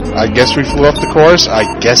catch him. I guess we flew off the course.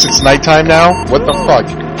 I guess it's nighttime now. What the fuck?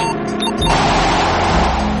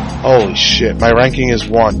 Holy shit, my ranking is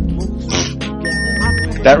 1.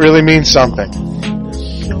 That really means something.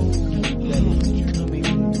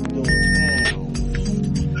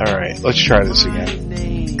 Alright, let's try this again.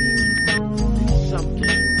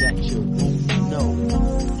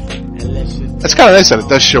 It's kind of nice that it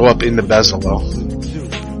does show up in the bezel, though.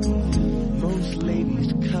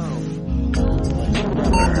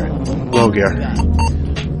 Alright, low gear.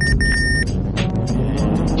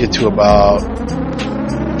 Get to about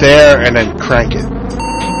there and then crank it.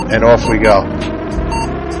 And off we go.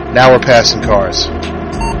 Now we're passing cars.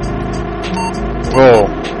 Whoa.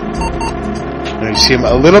 And you see them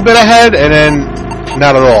a little bit ahead and then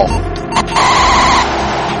not at all.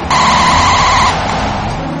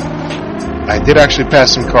 I did actually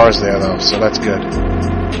pass some cars there though, so that's good.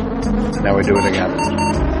 Now we do it again.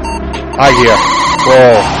 High gear.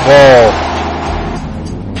 Whoa, whoa.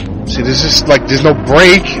 See, there's just like, there's no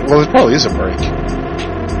brake. Well, there probably is a brake.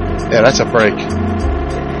 Yeah, that's a brake.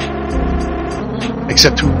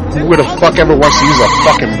 Except who the fuck ever wants to use a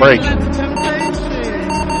fucking brake?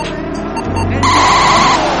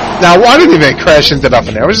 Now, I didn't even crash into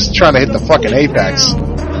nothing there. I was just trying to hit the fucking apex.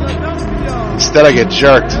 Instead, I get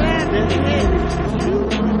jerked.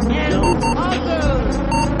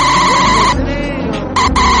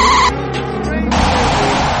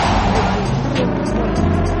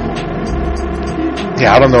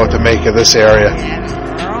 Yeah, I don't know what to make of this area.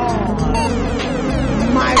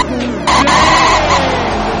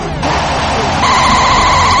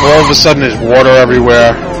 All of a sudden there's water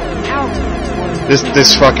everywhere.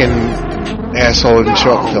 This fucking asshole didn't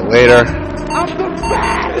show up until later. I'm the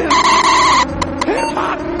baddest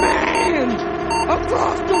hip-hop man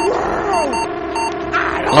across the world.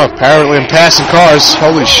 Oh, apparently I'm passing cars.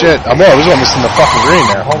 Holy shit. I was almost in the fucking green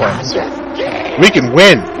there. Hold on. We can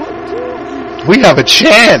win. We have a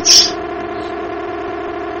chance.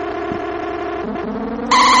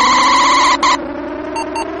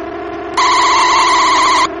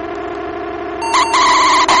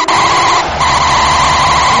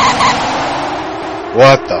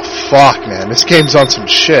 What the fuck, man? This game's on some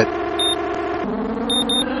shit.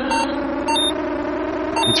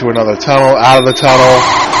 Into another tunnel, out of the tunnel.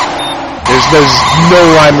 There's no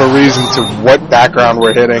rhyme or reason to what background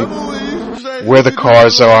we're hitting, where the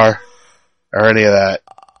cars are, or any of that.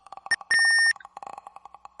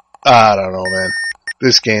 I don't know, man.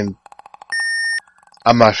 This game,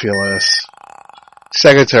 I'm not feeling this.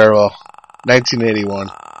 Sega Turbo, 1981.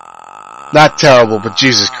 Not terrible, but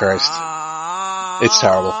Jesus Christ. It's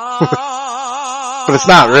terrible. But it's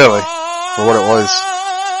not really, for what it was,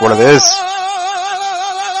 what it is.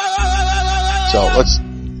 So,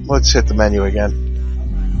 let's hit the menu again.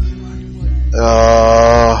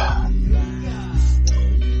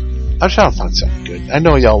 I'm trying to find something good. I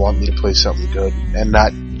know y'all want me to play something good, and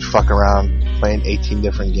not fuck around playing 18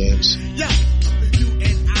 different games.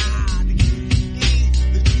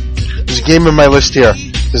 There's a game in my list here.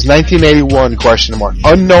 There's 1981 ?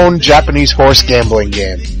 Unknown Japanese horse gambling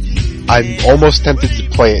game. I'm almost tempted to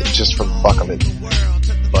play it just for the fuck of it.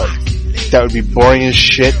 But that would be boring as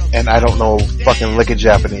shit, and I don't know fucking lick of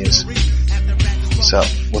Japanese. So,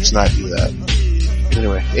 let's not do that.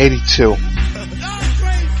 Anyway, 82.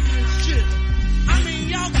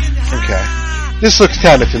 Okay. This looks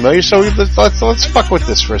kind of familiar, so let's fuck with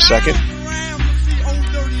this for a second.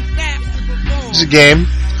 There's a game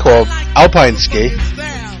called Alpine Ski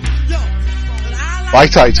by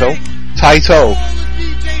Taito.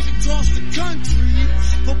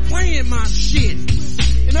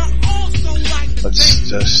 Let's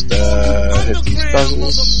just hit these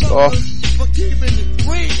puzzles off.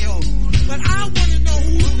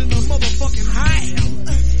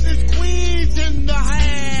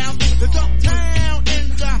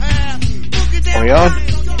 Are we on?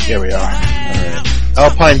 Here we are. Alright.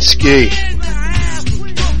 Alpine Ski.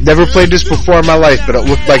 Never played this before in my life, but it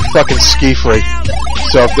looked like fucking ski free.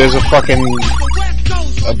 So if there's a fucking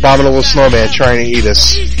abominable snowman trying to eat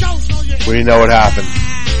us, we know what happened.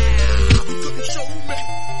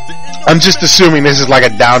 I'm just assuming this is like a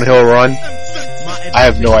downhill run. I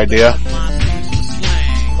have no idea.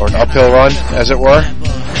 Or an uphill run, as it were.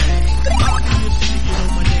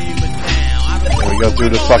 We go through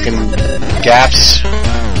the fucking gaps,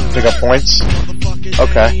 pick up points.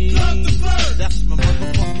 Okay.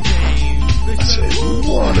 Let's say we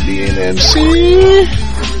want to be an MC.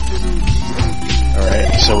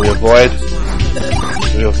 Alright, so we avoid,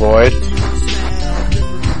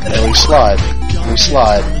 and we slide.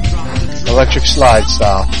 Electric slide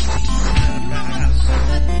style.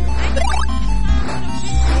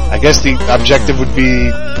 I guess the objective would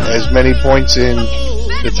be as many points in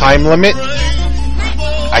the time limit.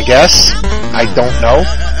 I guess. I don't know.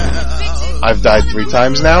 I've died 3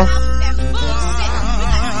 times now.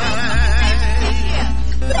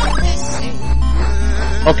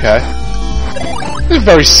 Okay. It's a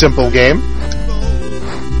very simple game.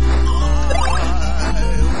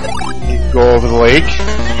 You go over the lake.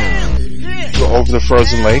 Go over the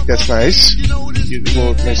frozen lake. That's nice. Give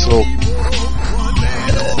a nice little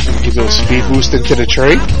speed boost into the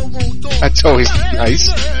tree. That's always nice.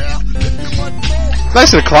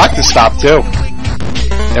 Nice of the clock to stop too.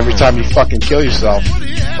 Every time you fucking kill yourself.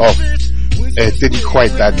 Oh, it didn't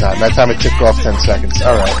quite that time. That time it ticked off 10 seconds.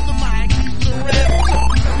 Alright.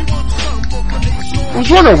 I was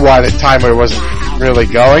wondering why the timer wasn't really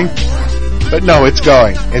going. But no, it's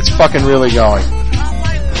going. It's fucking really going.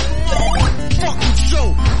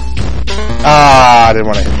 Ah, I didn't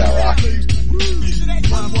want to hit that rock.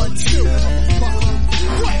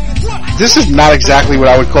 This is not exactly what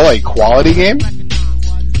I would call a quality game.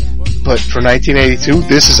 But for 1982,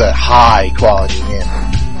 this is a high quality game.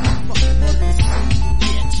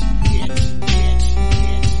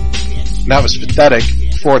 And that was pathetic.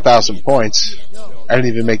 4,000 points. I didn't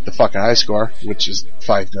even make the fucking high score, which is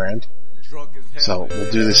 $5,000. So we'll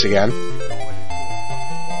do this again.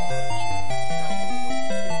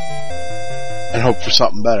 And hope for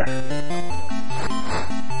something better.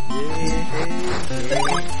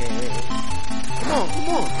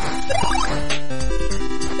 Come on.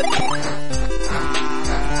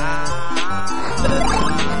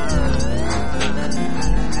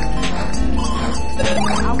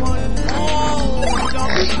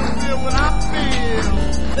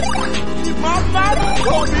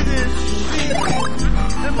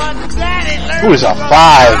 Ooh, there's a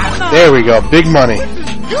 5. There we go. Big money.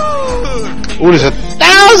 Ooh, there's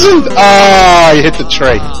 1,000. Oh, you hit the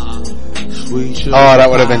tray. Oh, that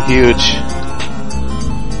would have been huge.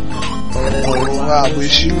 Oh, I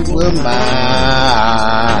wish you were mine.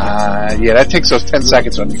 Yeah, that takes those 10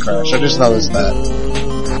 seconds when you crash. I just noticed that.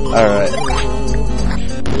 Alright.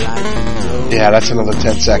 Yeah, that's another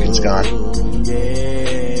 10 seconds gone.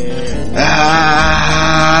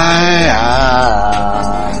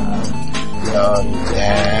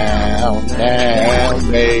 Down,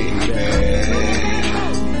 baby.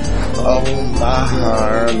 Oh, my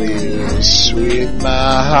Harley, sweet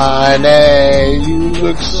my honey, you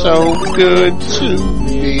look so good to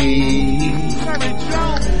me.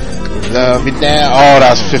 Love you down. Oh,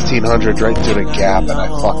 that was 1,500 right into the gap, and I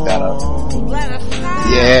fucked that up.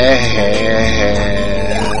 Yeah.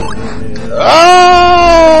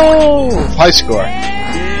 Oh, high score.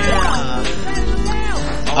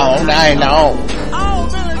 All night long.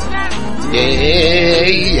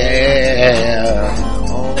 Yeah.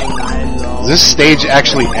 Does this stage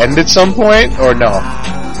actually end at some point, or no?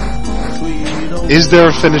 Is there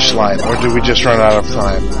a finish line, or do we just run out of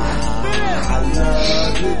time?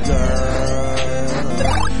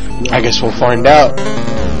 I guess we'll find out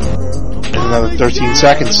in another 13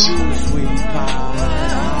 seconds.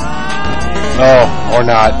 Oh, or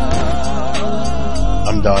not.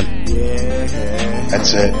 I'm done.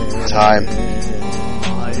 That's it. Time.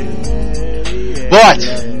 But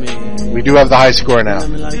we do have the high score now.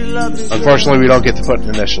 Unfortunately, we don't get to put in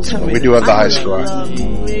initials, but we do have the high score.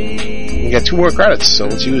 We get 2 more credits, so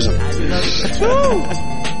let's use them.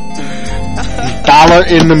 Dollar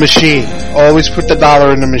in the machine. Always put the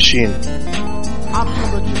dollar in the machine.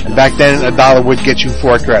 And back then, a dollar would get you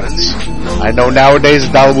 4 credits. I know nowadays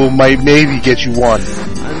a dollar might maybe get you 1.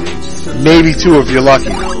 Maybe 2 if you're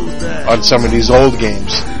lucky on some of these old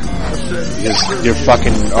games. Because your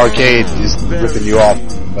fucking arcade is ripping you off.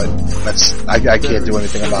 But I can't do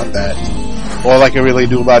anything about that. All I can really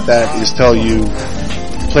do about that is tell you,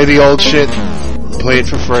 play the old shit, play it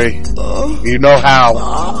for free. You know how.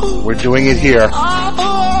 We're doing it here. You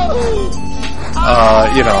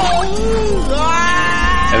know.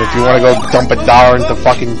 And if you want to go dump $1 into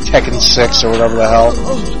fucking Tekken 6 or whatever the hell,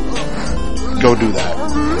 go do that.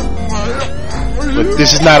 But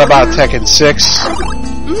this is not about Tekken 6.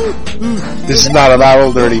 This is not about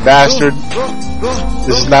Old Dirty Bastard.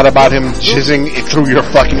 This is not about him jizzing through your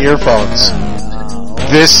fucking earphones.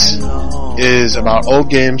 This is about old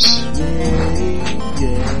games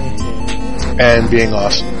and being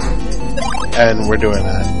awesome. And we're doing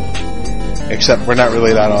that. Except we're not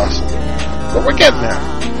really that awesome. But we're getting there.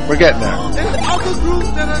 We're getting there. There's other groups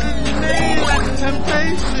that are made like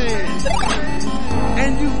Temptation.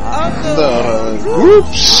 And you other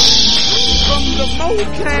groups from the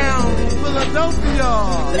Motown, Philadelphia,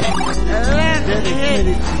 Atlanta.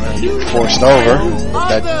 Forced over.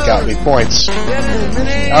 That got me points.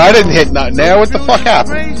 I didn't hit nothing there. What the fuck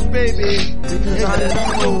happened?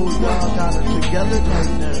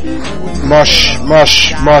 Mush,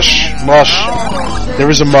 mush, mush, mush. There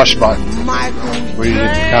is a mush button where you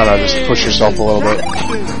kind of just push yourself a little bit.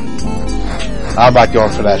 I'm not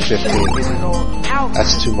going for that 15.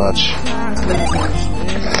 That's too much.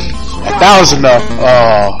 1,000 though.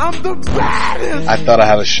 Oh. I'm the baddest. I thought I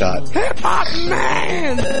had a shot. Hip-hop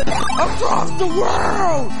man across the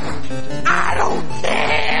world. I don't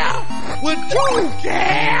care what you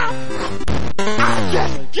care. I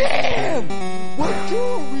just give what you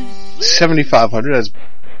receive. 7,500. That's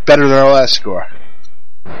better than our last score.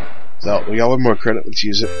 So we got 1 more credit. Let's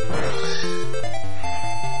use it.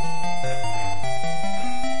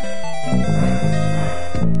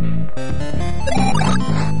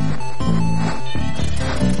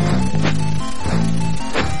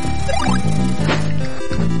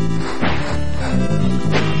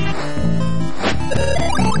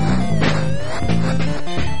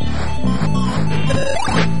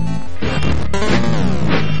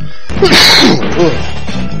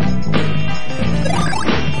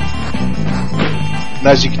 And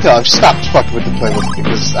as you can tell, I've stopped fucking with the playlist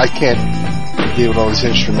because I can't deal with all these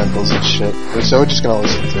instrumentals and shit. So we're just gonna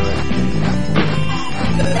listen to it.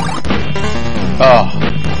 Oh,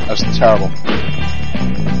 that was terrible.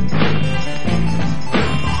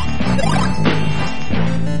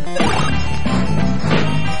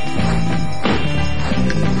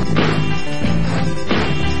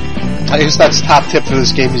 I guess that's top tip for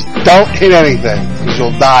this game is don't hit anything, because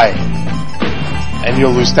you'll die. And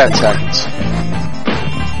you'll lose 10 seconds.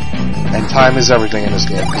 And time is everything in this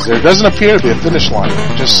game, because there doesn't appear to be a finish line,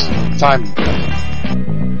 just time.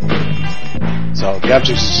 So the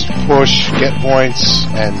object is just push, get points,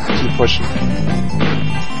 and keep pushing.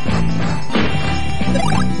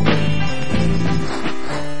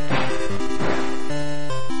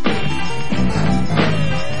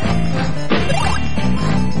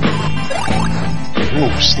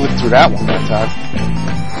 Ooh, slipped through that one that time.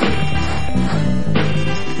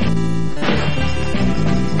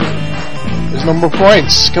 There's no more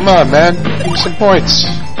points. Come on, man. Give me some points.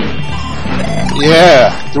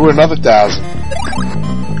 Yeah, threw another 1,000.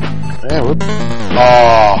 Yeah,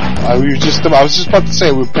 I was just about to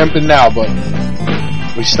say we're pimping now, but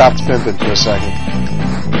we stopped pimping for a second.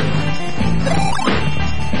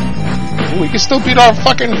 Ooh, we can still beat our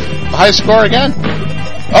fucking high score again.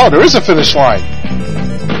 Oh, there is a finish line.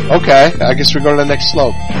 Okay, I guess we go to the next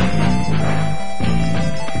slope.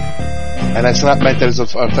 And that's not meant as an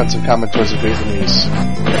offensive comment towards the Vietnamese.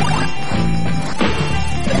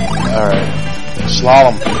 Alright.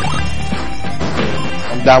 Slalom.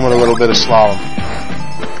 I'm down with a little bit of slalom.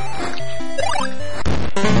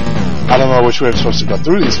 I don't know which way I'm supposed to go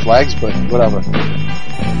through these flags, but whatever.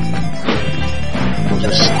 We'll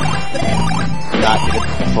just not hit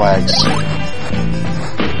the flags.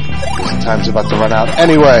 Time's about to run out.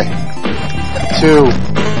 Anyway, 2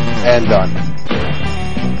 and done.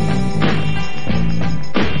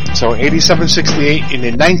 So 87-68 in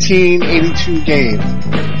a 1982 game,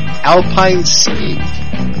 Alpine Ski.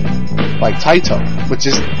 like Taito, which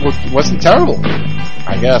wasn't terrible,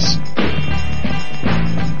 I guess.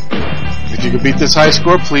 If you can beat this high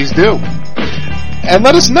score, please do. And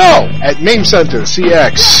let us know at Mamecenter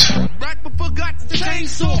CX,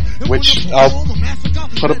 which I'll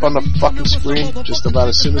put up on the fucking screen just about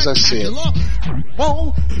as soon as I see it.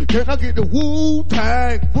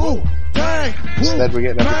 Instead, we're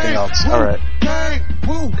getting everything else. Alright.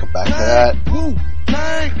 Come back to that.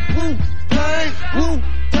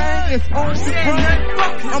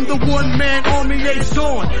 I'm the one man army ain't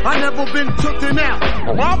on. I never been taken out.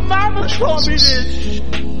 My mama told me this,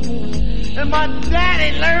 and my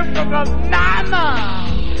daddy learned from my mama,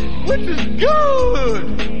 which is good.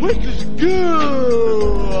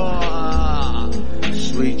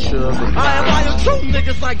 Sweet sugar. I am by a true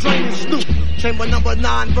niggas like Drain and Snoop. Chamber number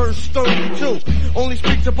 9, verse 32. Only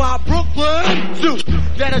speaks about Brooklyn too.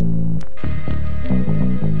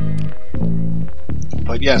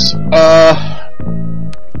 But yes,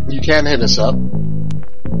 you can hit us up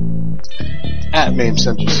at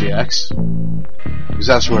Mamecenter CX, because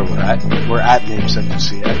that's where we're at. We're at Mamecenter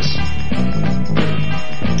CX.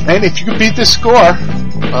 And if you can beat this score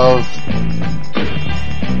of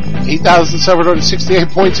 8,768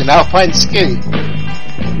 points in Alpine Ski,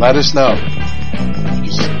 let us know.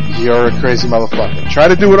 You're a crazy motherfucker. Try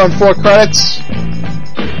to do it on 4 credits.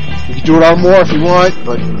 You can do it on more if you want,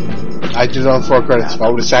 but I did it on 4 credits. If I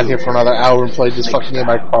would have sat here for another hour and played this fucking game,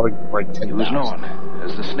 I'd probably break 10 was known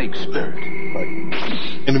as the snake spirit. But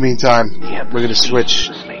in the meantime, we're going to switch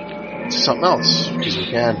to something else, because we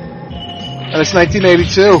can. And it's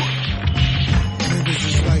 1982.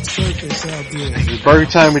 It was Burger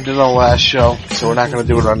Time we did on the last show, so we're not going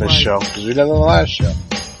to do it on this show, because we did it on the last show.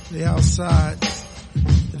 They outside,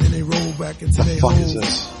 and then they roll back into their What the fuck is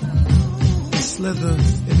this? Slither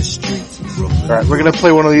in the streets of Brooklyn. Alright, we're gonna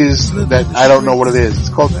play one of these that I don't know what it is. It's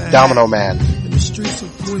called Domino Man. In the streets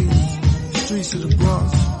of Queens, the streets of the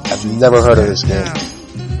Bronx. I've never heard of this game.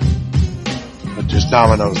 But there's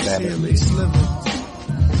dominoes, damn it.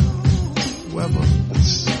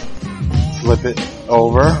 Let's flip it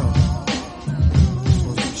over.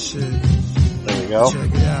 There we go.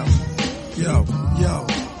 Check it out. Yo.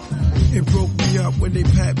 It broke me up when they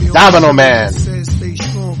pat me on Domino Man. Stay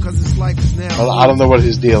strong, 'cause his life is now. Well, I don't know what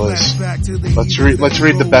his deal is. Let's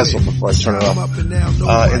read the bezel before I turn it off.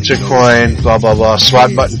 Enter coin, blah blah blah.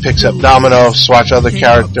 SWAT button picks up domino. Swatch other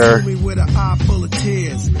character.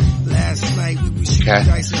 Okay.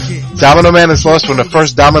 Domino Man is lost when the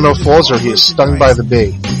first domino falls or he is stung by the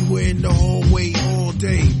bee.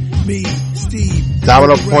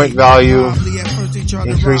 Domino point value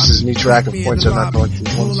increases in each rack of points are not collected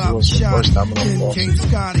once the first domino falls.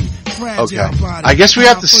 Okay. I guess we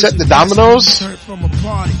have to set the dominoes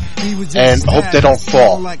and hope they don't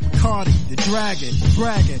fall.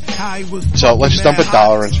 So let's dump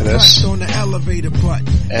 $1 into this.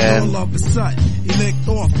 And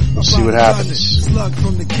we'll see what happens.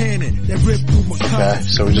 Okay,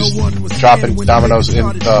 so we're just dropping dominoes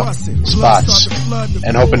in spots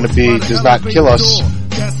and hoping the bee does not kill us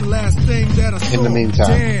in the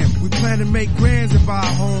meantime. We plan to make grands of our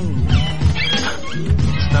home.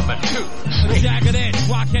 Number 2. A jagged edge,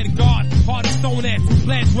 rock-headed guard, hard as stone edge, who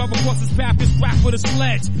blends whoever crosses path is cracked with a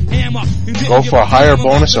sledge. Hammer. Go for a higher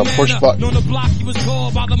bonus or push button. I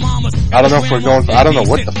don't know if we're going for, I don't know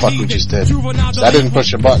what the fuck we just did. So I didn't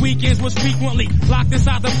push a button. Weekends was frequently locked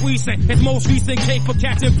inside the precinct. His most recent case for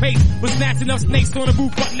catching pace was snatching up snakes on the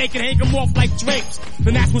roof, butt naked, hang them off like drapes.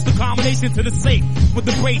 And that was the combination to the safe with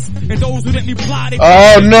the brace. And those who didn't reply, they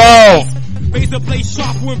oh no! Raise the place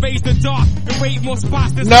sharp who invades the dark and raid more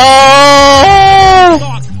spots than no!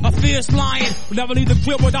 A fierce lion will never leave the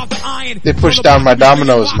crib without the iron. They pushed down my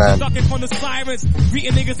dominoes, man. From the sirens,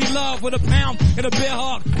 greeting niggas he love with a pound and a bear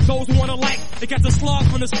hug. Those who wanna like, they catch a slug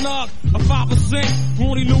from the snug. A 5% who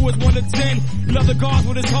only knew was 1 to 10. He loved the guards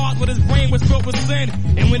with his heart, but his brain was filled with sin.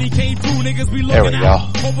 And when he came through, niggas be looking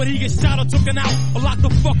out. Hoping he gets shot or taken out or locked the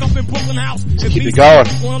fuck up in Brooklyn house. Keep it going.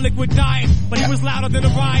 On a liquid diet, but he was louder than a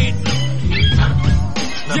riot.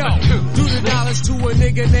 Yo, do the knowledge to a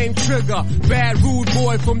nigga named Trigger. Bad rude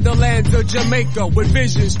boy from the lands of Jamaica with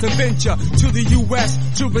visions to venture to the U.S.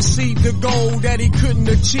 to receive the gold that he couldn't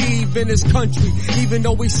achieve in his country. Even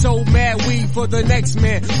though we sold mad weed for the next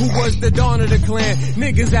man who was the dawn of the clan.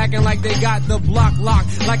 Niggas acting like they got the block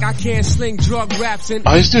locked, like I can't sling drug raps and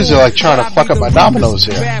these dudes are like trying to fuck up my dominoes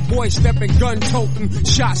here. Bad boy stepping, gun toting,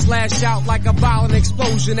 shot slash out like a violent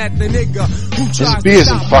explosion at the nigga who tried this bee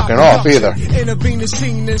isn't fucking off either. Intervene the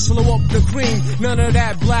scene lean and slow up the cream. None of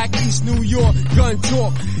that black East New York gun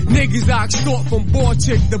talk. Niggas I extort from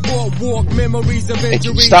Baltic to Boardwalk. Memories of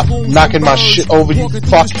injuries. Stop knocking my shit over, you Walking fuck.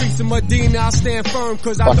 through the streets of Medina, I stand firm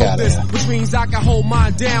cause I know this. Which means I can hold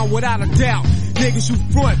mine down without a doubt. Niggas who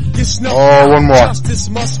front get snuffed out. One more. Justice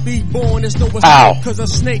must be born. There's no escape cause a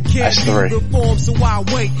snake can't be reformed. So I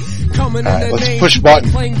wait. Coming in the name. Push button.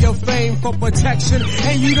 Claim your fame for protection.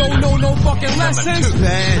 And you don't know no fucking lessons.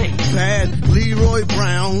 Bad Leroy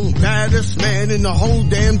Brown, baddest man in the whole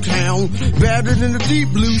damn town, badder than the deep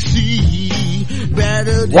blue sea,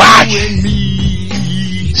 badder than you and me.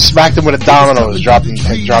 Smacked him with a domino, dropped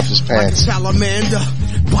his pants. Like a salamander,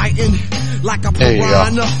 biting like a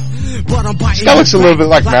piranha, but I'm biting. This guy looks a little bit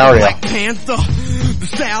like Mario. Black Panther, the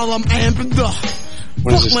style I'm amping the.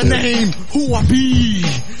 What is this Fuck my name, who I be.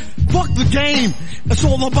 Fuck the game, it's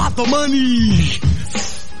all about the money.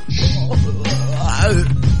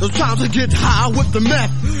 Sometimes I get high with the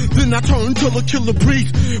meth, then I turn to the killer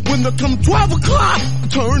priest. When there come 12 o'clock, I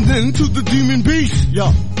turn into the demon beast.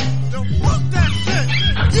 Yo. Fuck that shit.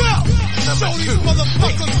 Yo. Show these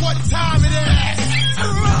motherfuckers what time it is.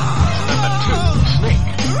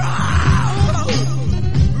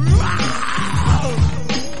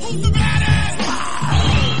 Who's the baddest?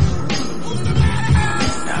 Who's the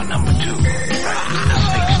baddest? Now number 2.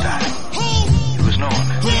 Snake style. He was known as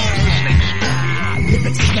the Snake Spirit.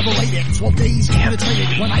 Limits never waited, 12 days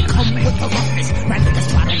penetrated when I come with the roughness. My niggas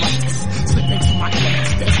try to write this, slip into my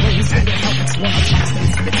limits. There's ways in the helmets when I try to stay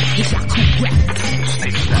spit. It's not cool rap.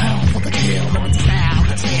 Snake style. For the kill, on the style,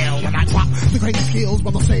 the tail. When I drop the greatest skills,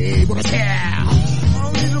 but I'll say what I tell. I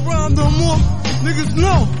don't need to rhyme no more. Niggas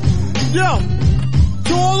know. Yo.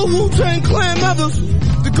 To all the Wu-Tang Clan members,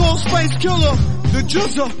 the Ghostface Killer, the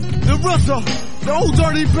Jizza, the Ruzza, the old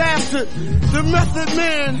dirty bastard, the Method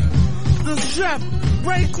Man, the Chef.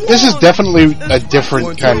 This is definitely a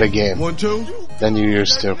different kind of game than you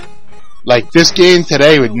used to. Like, this game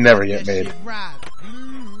today would never get made.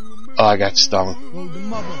 Oh, I got stung.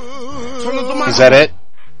 Is that it?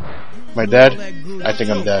 Am I dead? I think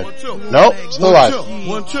I'm dead. Nope, still alive.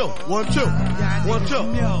 1, 2, 1, 2, 1, 2.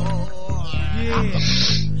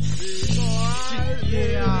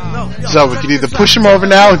 So we can either push him over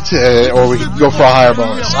now, or we can go for a higher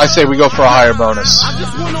bonus. I say we go for a higher bonus.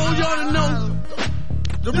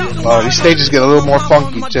 Oh, these stages get a little more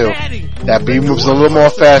funky too. That beat moves a little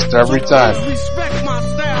more faster every time. Respect my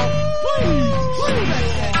style.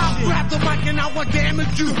 I'll grab the mic and I will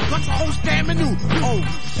damage you. Like a whole stamina. Oh,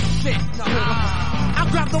 shit. I'll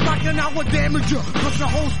grab the mic and I will damage you. Like a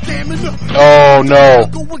whole stamina. Oh, no.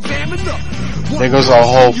 There goes a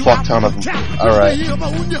whole fuck ton of them. Alright.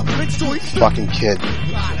 Fucking kid.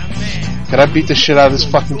 Can I beat the shit out of this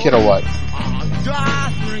fucking kid or what?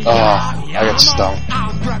 Oh, I got stung. I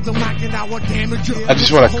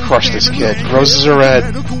just want to crush this kid. Roses are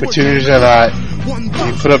red, petunias are not. You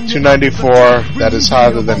put up 294, that is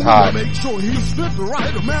hotter than hot.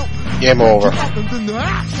 Game over.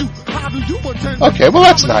 Okay, well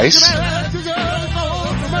that's nice.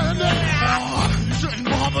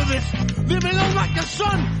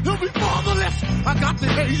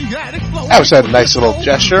 That was a nice little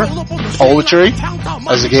gesture, poetry,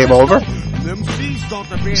 as the game over.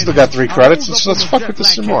 Still got 3 credits, so let's fuck with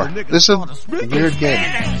this some more. This is a weird game.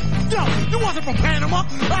 You wasn't from Panama. I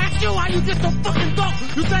asked you how you get so fucking dope.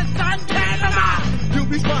 You said I'm Panama. You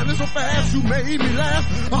be finding so fast, you made me laugh.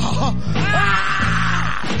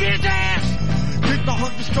 Get ass.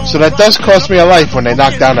 So that does cost me a life when they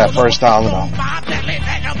knock down that first domino.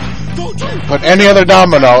 But any other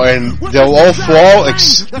domino, and they'll all fall,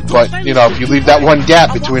 but, you know, if you leave that one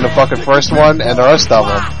gap between the fucking first one and the rest of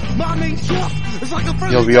them,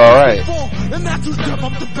 you'll be alright.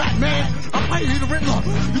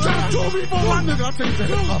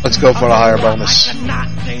 Let's go for the higher bonus.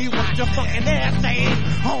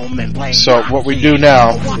 So what we do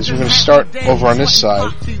now is we're going to start over on this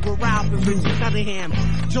side,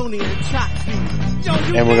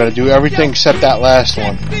 and we're going to do everything except that last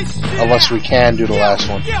one, unless we can do the last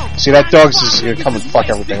one. See, that dog's just going to come and fuck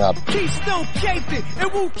everything up. So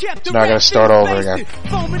now I got to start over again.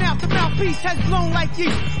 I'm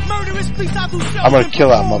going to kill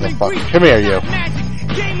that motherfucker. Come here, you.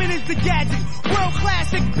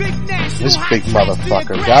 This big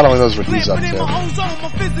motherfucker. God only knows what he's up to.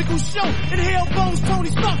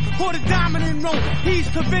 He's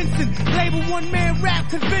convincing. Label one-man rap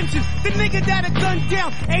convention. The nigga that a gun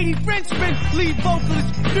down 80 Frenchmen. Lead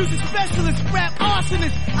vocalist, music specialist, rap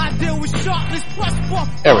arsonist. I deal with sharpness plus buff.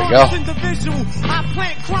 There we go.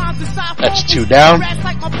 That's 2 down.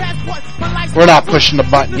 We're not pushing the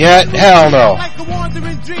button yet. Hell no.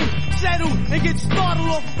 settled and get startled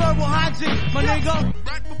off verbal hygiene, my nigga.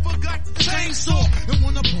 Rapper forgot the chainsaw and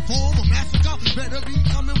wanna perform a massacre. Better be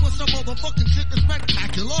coming with some motherfucking shit that's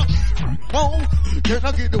spectacular. Oh, can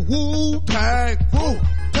I get the Wu-Tang?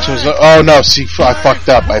 Oh no, see, I fucked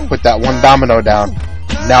up. I put that one domino down.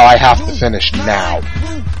 Now I have to finish now.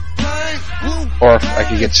 Or I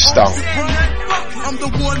could get stung. I'm the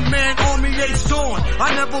one man army ace on.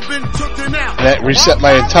 I never been taken out. And that reset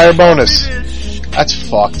my entire bonus. That's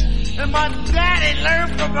fucked. And my daddy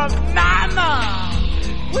learned from a mama.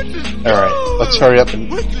 Alright, let's hurry up and...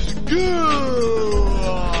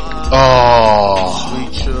 Oh.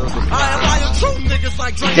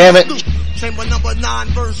 Damn it. Chamber number 9,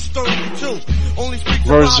 verse 32.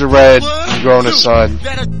 Roses are red, growing a sun.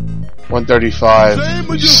 135.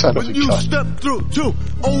 You son of a cunt. Step through to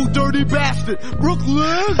old dirty bastard.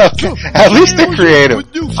 Brooklyn. Okay. At least they're creative.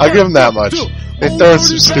 I'll give them that much. They throw in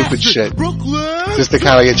some stupid shit. Just to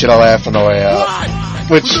kind of get you to laugh on the way out.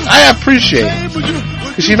 Which I appreciate.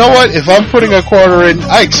 Because you know what? If I'm putting a quarter in,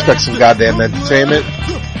 I expect some goddamn entertainment.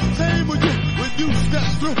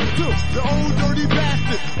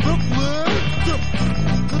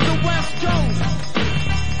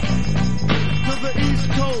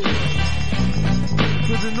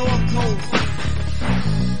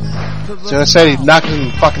 So I said he'd knock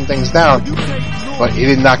some fucking things down, but he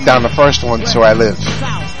didn't knock down the first one, so I live.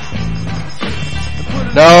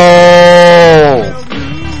 No!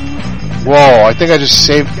 Whoa, I think I just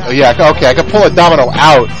saved... Oh, yeah, okay, I can pull a domino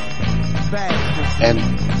out and,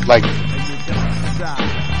 like,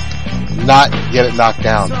 not get it knocked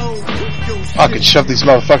down. Oh, I could shove these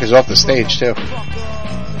motherfuckers off the stage, too.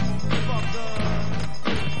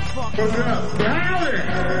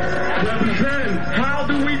 How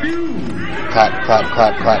do we do? Clap, clap,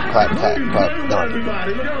 clap, clap, clap, clap, clap. No.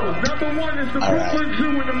 Everybody, yo, number 1 is the Brooklyn Zoo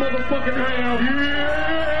in the motherfucking house. Yeah!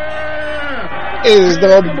 Is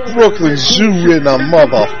the Brooklyn Zoo in the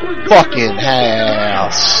motherfucking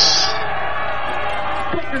house?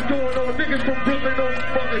 What is going on? Niggas from Brooklyn don't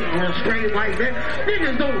fucking run straight like that.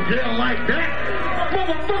 Niggas don't yell like that.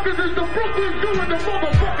 Motherfuckers is the Brooklyn Zoo in the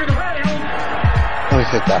motherfucking house. Let me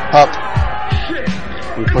hit that pup. Shit.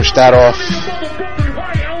 We push that off.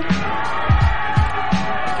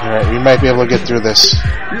 Alright, we might be able to get through this.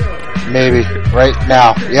 Maybe. Right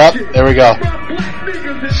now. Yep, there we go.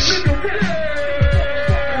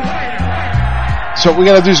 So what we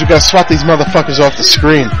gotta do is we gotta swat these motherfuckers off the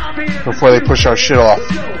screen before they push our shit off.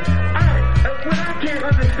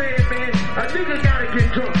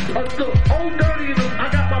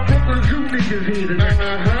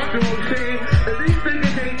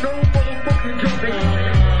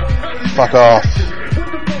 Fuck off.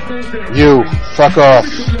 You, fuck off.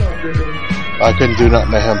 I couldn't do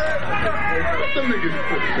nothing to him.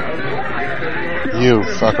 You,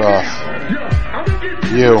 fuck off.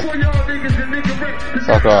 You,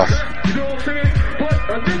 fuck off.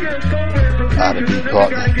 Ah, the beat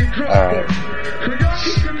caught me. Alright.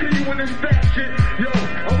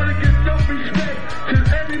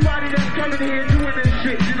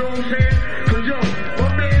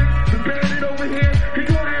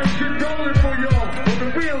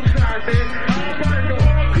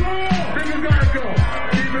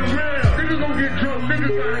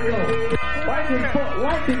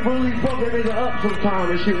 Really fucking nigga up sometime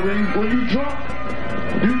and shit. When you drunk,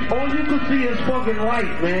 all you can see is fucking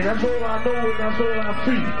light, man. That's all I know and that's all I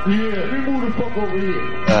see. Yeah. Let me move the fuck over here.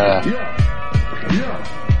 Yeah.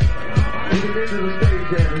 Look at the end of the stage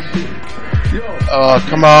there and shit. Yo. Oh,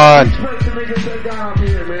 come on. Respect the niggas that got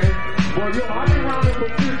here, man. But yo, I've been around here for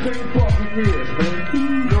 15 fucking years, man. You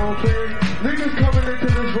know what I'm saying? Niggas coming into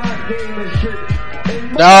this rap game and shit.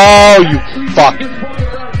 And no, you fuck.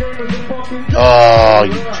 Oh,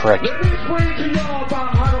 you prick. Let me explain to y'all about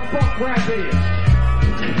how the fuck rap is.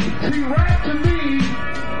 See, rap to me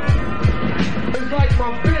is like my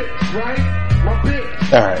bitch, right? My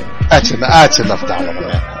bitch. Alright, that's enough domino,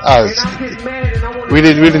 man. We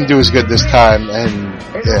didn't do as good this time, and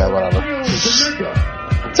yeah, whatever.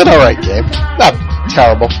 It's an alright game. Not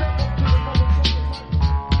terrible.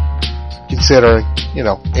 Considering,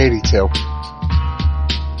 82.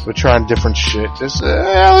 We're trying different shit.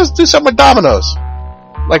 Let's do something with dominoes.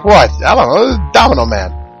 Like what? I don't know. Domino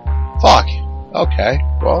Man. Fuck. Okay.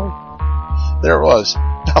 Well, there it was.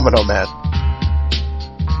 Domino Man.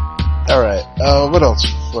 Alright. What else?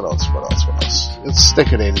 Let's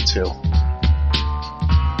stick at 82.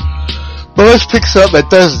 But let's pick something that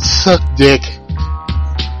doesn't suck dick.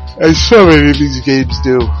 As so many of these games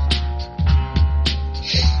do.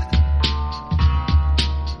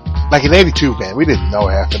 Like in 82, man, we didn't know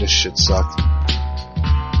half of this shit sucked.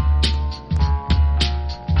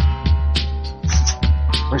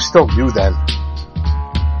 We're still new then.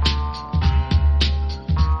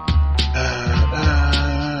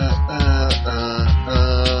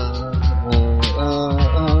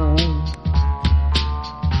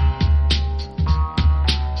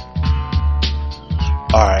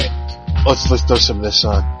 Alright. Let's throw some of this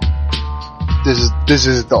on. This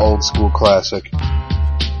is the old school classic.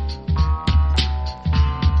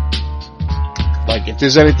 Like, if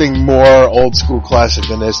there's anything more old school classic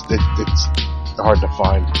than this, it's hard to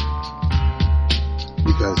find.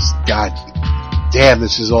 Because, god damn,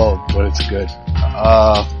 this is old, but it's good.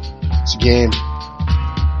 It's a game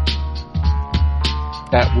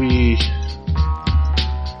that we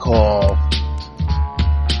call...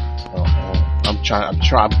 I'm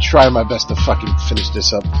trying my best to fucking finish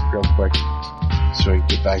this up real quick so we can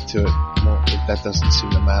get back to it. Well, that doesn't seem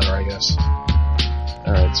to matter, I guess.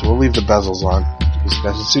 Alright, so we'll leave the bezels on. This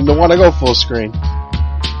doesn't seem to want to go full screen.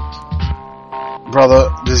 Brother,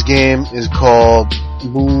 this game is called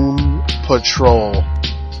Moon Patrol.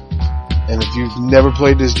 And if you've never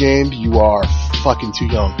played this game, you are fucking too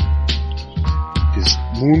young. Because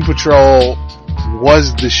Moon Patrol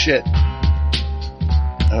was the shit.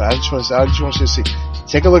 I just want you to see.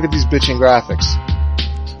 Take a look at these bitchin' graphics.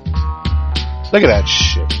 Look at that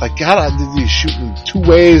shit. Like, how did you shooting 2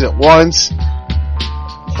 ways at once?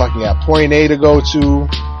 Fucking got point A to go to.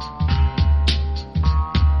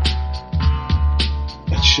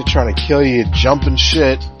 That shit trying to kill you, jumping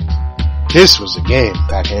shit. This was a game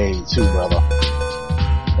back in 82, brother.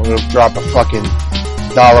 I'm gonna drop a fucking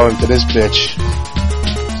 $1 into this bitch.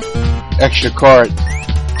 Extra cart.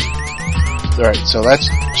 Alright, so that's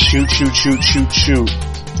shoot.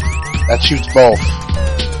 That shoots both.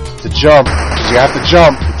 To jump, because you have to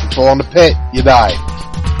jump. If you fall in the pit, you die.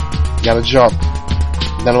 You gotta jump.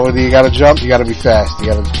 Not only do you gotta jump, you gotta be fast. You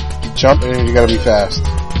gotta jump and you gotta be fast.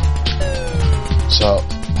 So,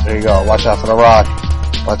 there you go. Watch out for the rock.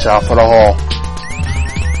 Watch out for the hole.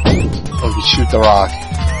 Or you shoot the rock.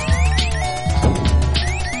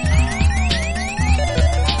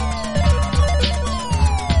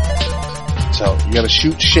 So, you gotta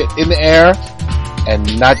shoot shit in the air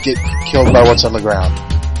and not get killed by what's on the ground.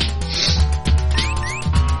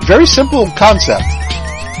 Very simple concept.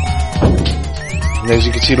 And as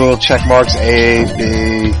you can see, the little check marks, A,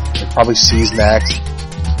 B, and probably C's next,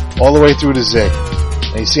 all the way through to Z.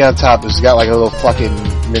 And you see on top, it's got like a little fucking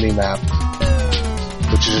mini map,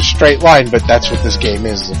 which is a straight line, but that's what this game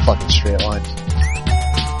is a fucking straight line.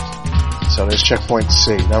 So there's checkpoint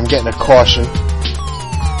C. Now I'm getting a caution.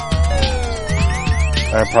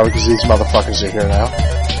 Probably because these motherfuckers are here now.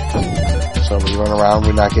 So we run around,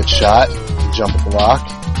 we not get shot, we jump at the rock,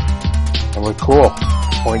 and we're cool.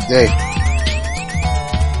 Point D.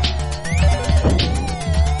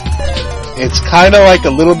 It's kind of like a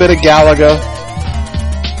little bit of Galaga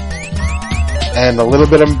and a little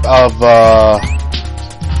bit of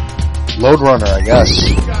Load Runner, I guess.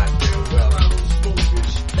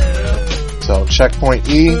 So checkpoint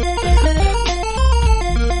E,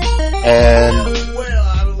 and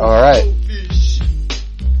alright,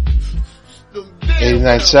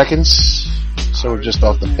 89 seconds, so we're just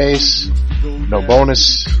off the pace, no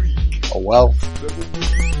bonus, oh well.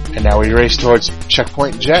 And now we race towards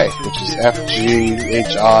checkpoint J, which is F, G,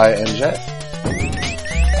 H, I, and J.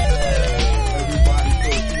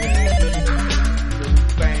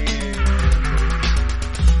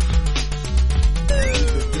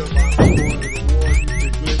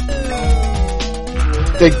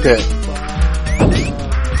 Big pit.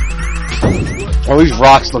 All these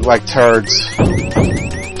rocks look like turds.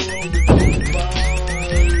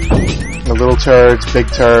 The little turds, big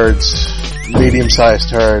turds, medium-sized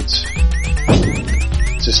turds.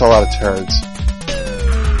 Just a lot of turds.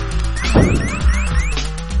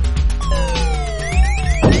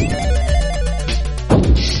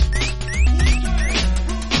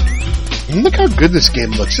 And look how good this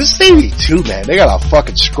game looks. This is 82, man. They got a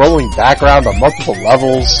fucking scrolling background on multiple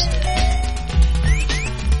levels.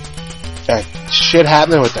 Got shit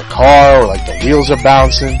happening with the car, or like the wheels are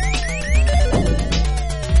bouncing.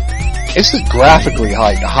 This is graphically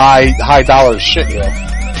like high dollar shit here.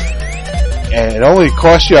 And it only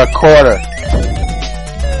costs you $0.25.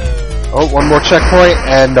 Oh, one more checkpoint,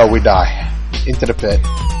 and no, we die. Into the pit.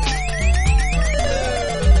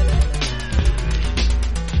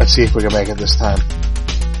 Let's see if we can make it this time.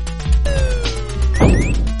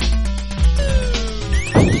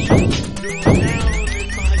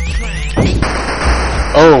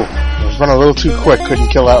 Oh, I was running a little too quick, couldn't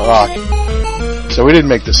kill that rock. So we didn't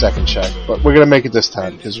make the second check, but we're gonna make it this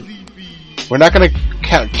time, because we're not gonna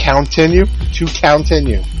continue.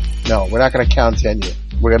 No, we're not gonna continue.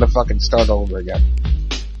 We're gonna fucking start over again.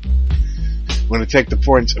 We're going to take the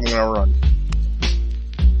points and we're going to run.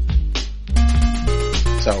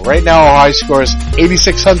 So right now our high score is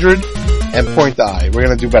 8,600 and point the eye. We're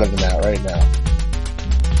going to do better than that right now.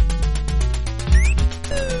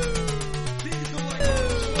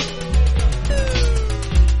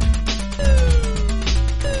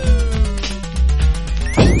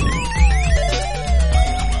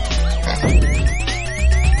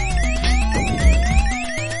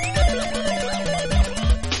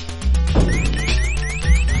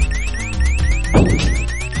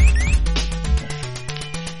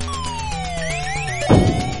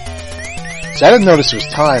 I didn't notice it was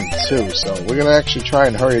timed too, so we're gonna actually try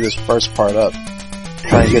and hurry this first part up.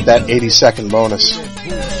 Try and get that 80-second bonus.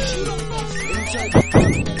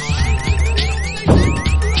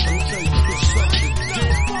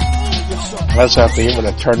 I also have to even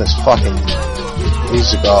turn this fucking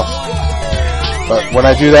music off. But when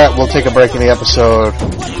I do that, we'll take a break in the episode,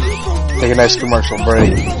 take a nice commercial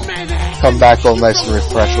break, come back all nice and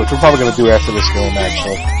refreshed, which we're probably gonna do after this game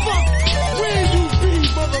actually.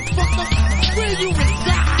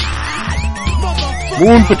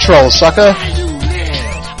 Moon Patrol, sucker!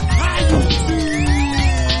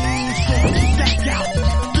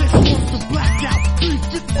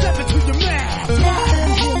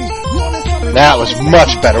 That was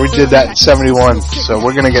much better. We did that in 71, so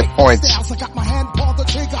we're gonna get points.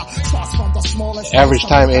 Average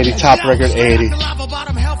time 80, top record 80.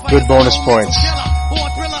 Good bonus points.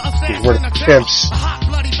 We're the pimps.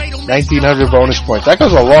 1,900 bonus points. That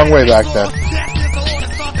goes a long way back then.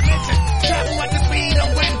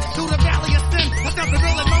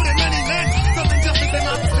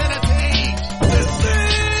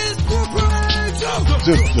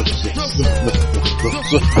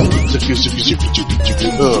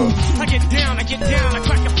 I get down, I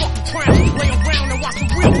crack your fucking crown. Lay around and watch the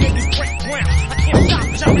real niggas break ground. I can't stop,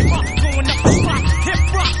 cherry rock, going up the spot. Hip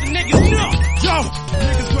rock, the niggas know. Yo,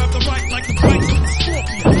 niggas grab the right like the brakes of the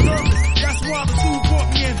scorpion. Nervous, that's why the two brought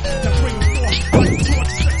me in. Now bring them forth, like the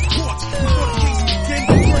torch, set the courts. Before the case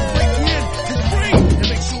begins, the break me in. His brain, and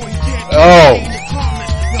make sure he dead. Oh.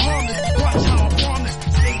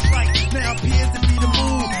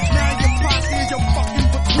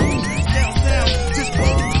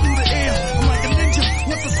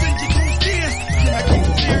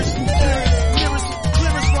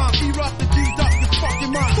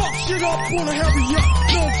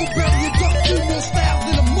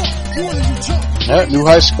 Yeah, new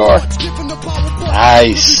high score.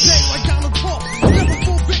 Nice.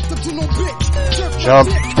 Jump,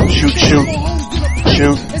 shoot, shoot,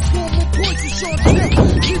 shoot.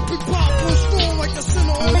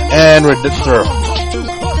 And we're through.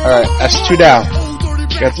 Alright, that's 2 down.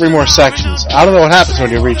 Got 3 more sections. I don't know what happens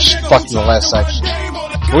when you reach fucking the last section.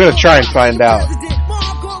 We're gonna try and find out.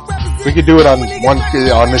 We could do it on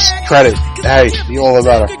this credit. Hey, the all the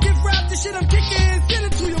better.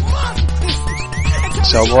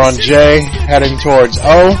 So we're on J, heading towards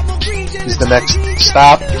O. Is the next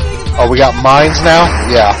stop. Oh, we got mines now?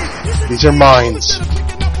 Yeah. These are mines.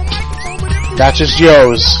 Not just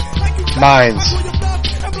Yo's. Mines.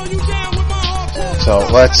 So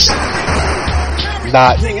let's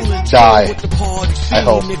not die. I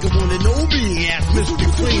hope.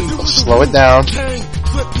 We'll slow it down.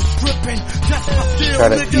 Try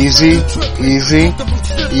to easy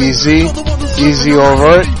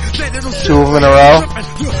over it. 2 of them in a row.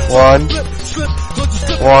 1.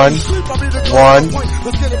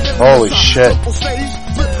 Holy shit.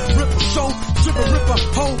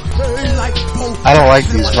 I don't like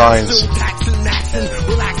these vines.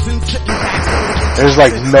 There's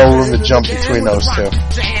like no room to jump between those two.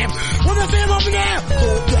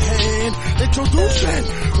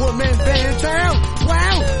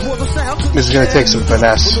 This is going to take some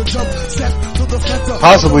finesse.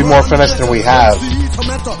 Possibly more finesse than we have.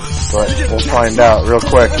 But we'll find out real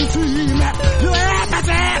quick.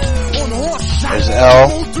 There's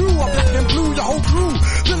L.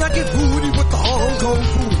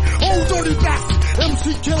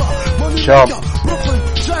 Jump.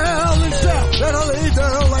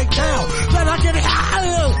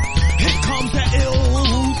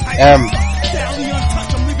 M.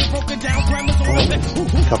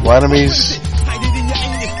 A couple enemies.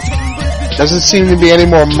 Doesn't seem to be any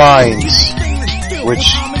more mines,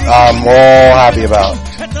 which I'm all happy about.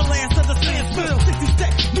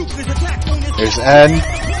 There's N.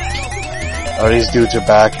 Oh, these dudes are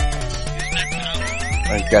back.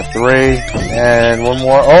 I got 3, and 1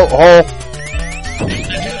 more. Oh, hole.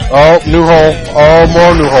 Oh, new hole. Oh,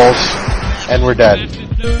 more new holes. And we're dead.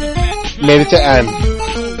 Made it to N.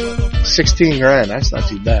 16 grand, that's not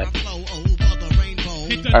too bad.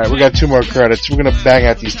 Alright, we got 2 more credits. We're gonna bang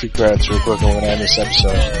out these 2 credits real quick and we're gonna end this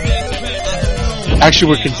episode.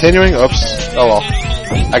 Actually, we're continuing? Oops. Oh well.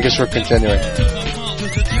 I guess we're continuing.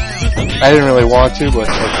 I didn't really want to, but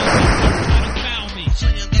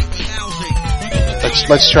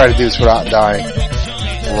let's try to do this without dying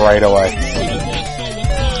right away.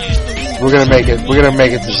 We're gonna make it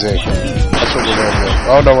to Z. That's what we're gonna do.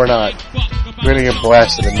 Oh no, we're not. We're gonna get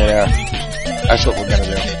blasted in midair. That's what we're gonna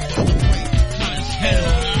do.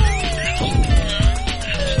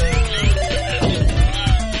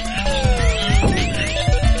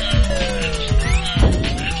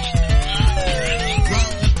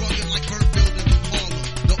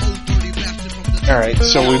 Alright,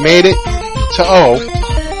 so we made it to O.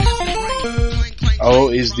 O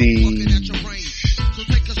is the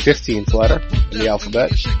 15th letter in the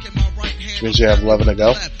alphabet, which means you have 11 to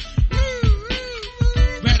go.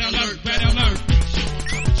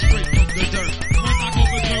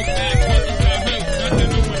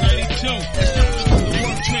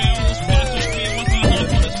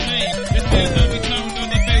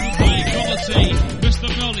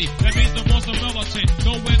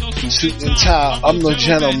 Suit and tie, I'm no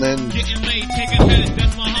gentleman.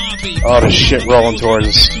 Oh, the shit rolling towards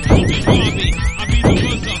us.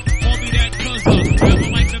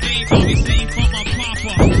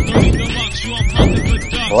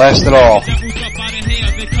 Blast it all.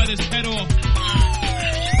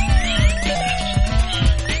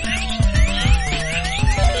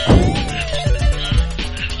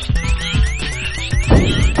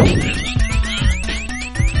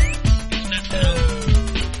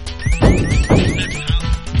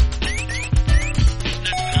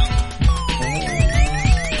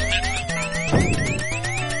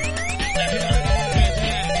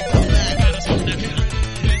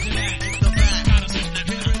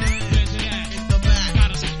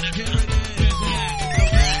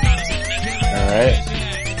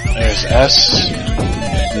 S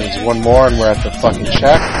needs 1 more and we're at the fucking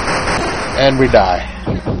check and we die.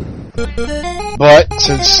 But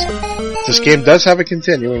since this game does have a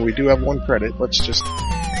continue and we do have 1 credit, let's just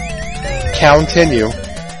continue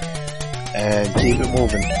and keep it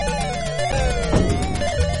moving.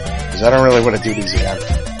 Because I don't really want to do these again.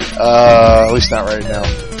 At least not right now.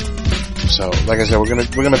 So, like I said, we're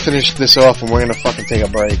gonna finish this off and we're gonna fucking take a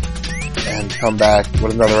break and come back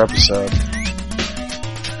with another episode.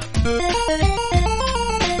 So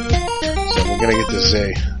we're gonna get to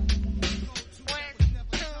Z.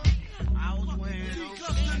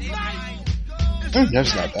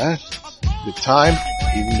 That's not bad. Good time,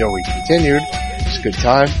 even though we continued. It's a good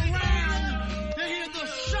time.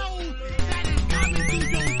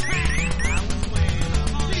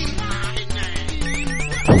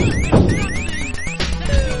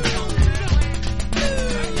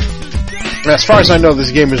 As far as I know,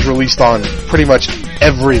 this game is released on pretty much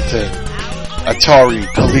everything. Atari,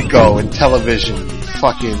 Coleco, and television,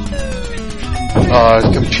 fucking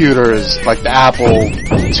computers, like the Apple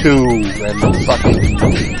II, and fucking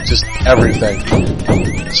just everything.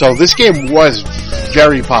 So this game was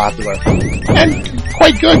very popular, and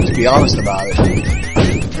quite good, to be honest about it.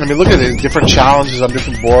 I mean, look at it, different challenges on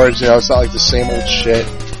different boards, you know, it's not like the same old shit.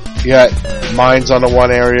 You got mines on the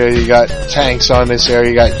one area, you got tanks on this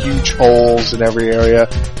area, you got huge holes in every area,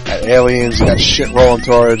 you got aliens, you got shit rolling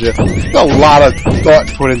towards you. There's a lot of thought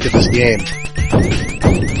put into this game.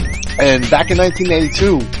 And back in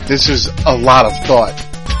 1982, this is a lot of thought.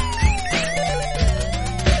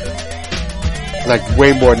 Like,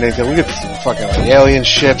 way more than anything. Look at this fucking like, alien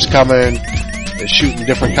ships coming, they're shooting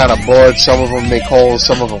different kind of bullets, some of them make holes,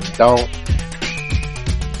 some of them don't.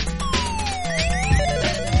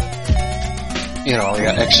 You know, you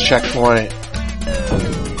got X checkpoint.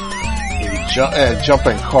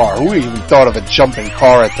 Jumping car. Who even thought of a jumping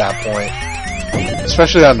car at that point?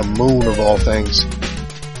 Especially on the moon of all things.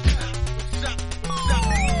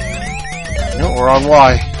 No, we're on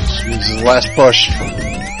Y. This is the last push.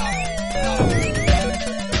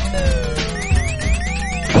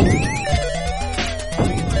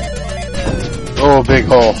 Oh, big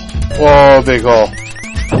hole. Oh, big hole.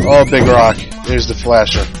 Oh, big rock. There's the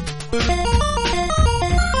flasher.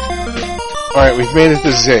 Alright, we've made it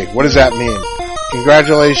to Z. What does that mean?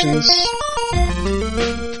 Congratulations.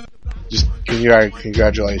 Just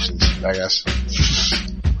congratulations, I guess.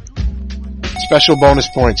 Special bonus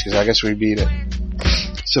points, because I guess we beat it.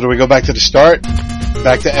 So do we go back to the start?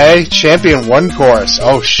 Back to A? Champion 1 course.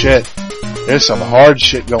 Oh shit. There's some hard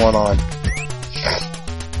shit going on.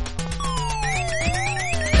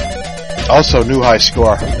 Also, new high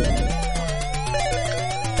score.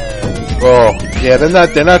 Oh, yeah,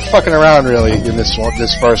 they're not fucking around really in this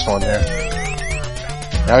first one there.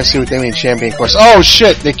 Now I see what they mean, champion course. Oh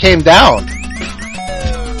shit, they came down.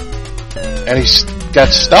 And he got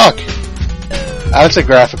stuck. That's a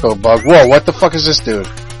graphical bug. Whoa, what the fuck is this dude?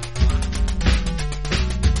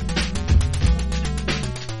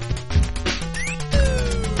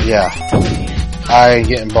 Yeah. I ain't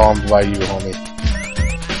getting bombed by you, homie.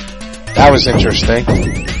 That was interesting.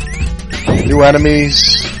 New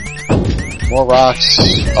enemies. More rocks.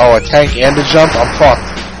 Oh, a tank and a jump? I'm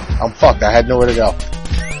fucked. I'm fucked. I had nowhere to go.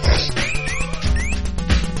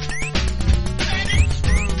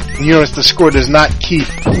 You notice the score does not keep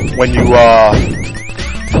when you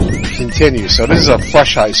continue. So this is a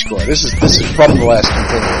fresh high score. This is from the last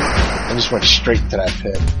continue. I just went straight to that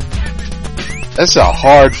pit. That's a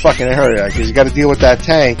hard fucking area because you got to deal with that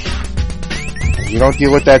tank. If you don't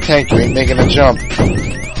deal with that tank, you ain't making a jump. All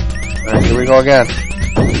right, here we go again.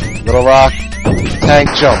 Little rock,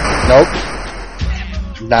 tank, jump. Nope,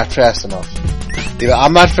 not fast enough. Either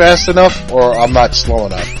I'm not fast enough or I'm not slow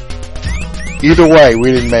enough. Either way,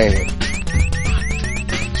 we didn't make it.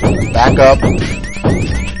 So back up.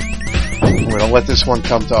 We're gonna let this one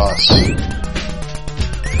come to us.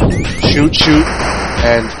 Shoot, shoot,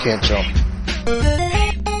 and can't jump.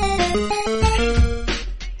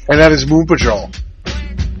 And that is Moon Patrol.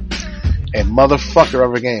 A motherfucker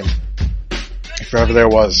of a game. If ever there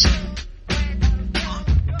was.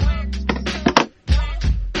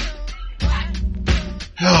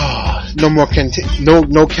 No more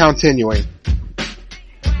no continuing.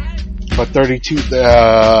 But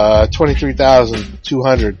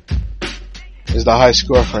 23,200 is the high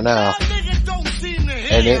score for now.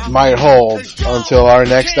 And it might hold until our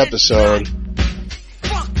next episode.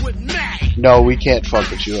 No, we can't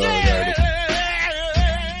fuck with you already.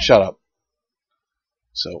 Shut up.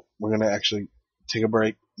 So, we're gonna actually take a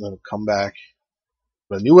break, then come back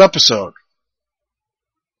with a new episode.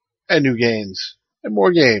 And new games. And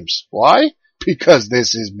more games. Why? Because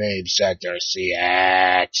this is Mamecenter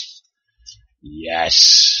CX.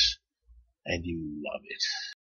 Yes. And you love it.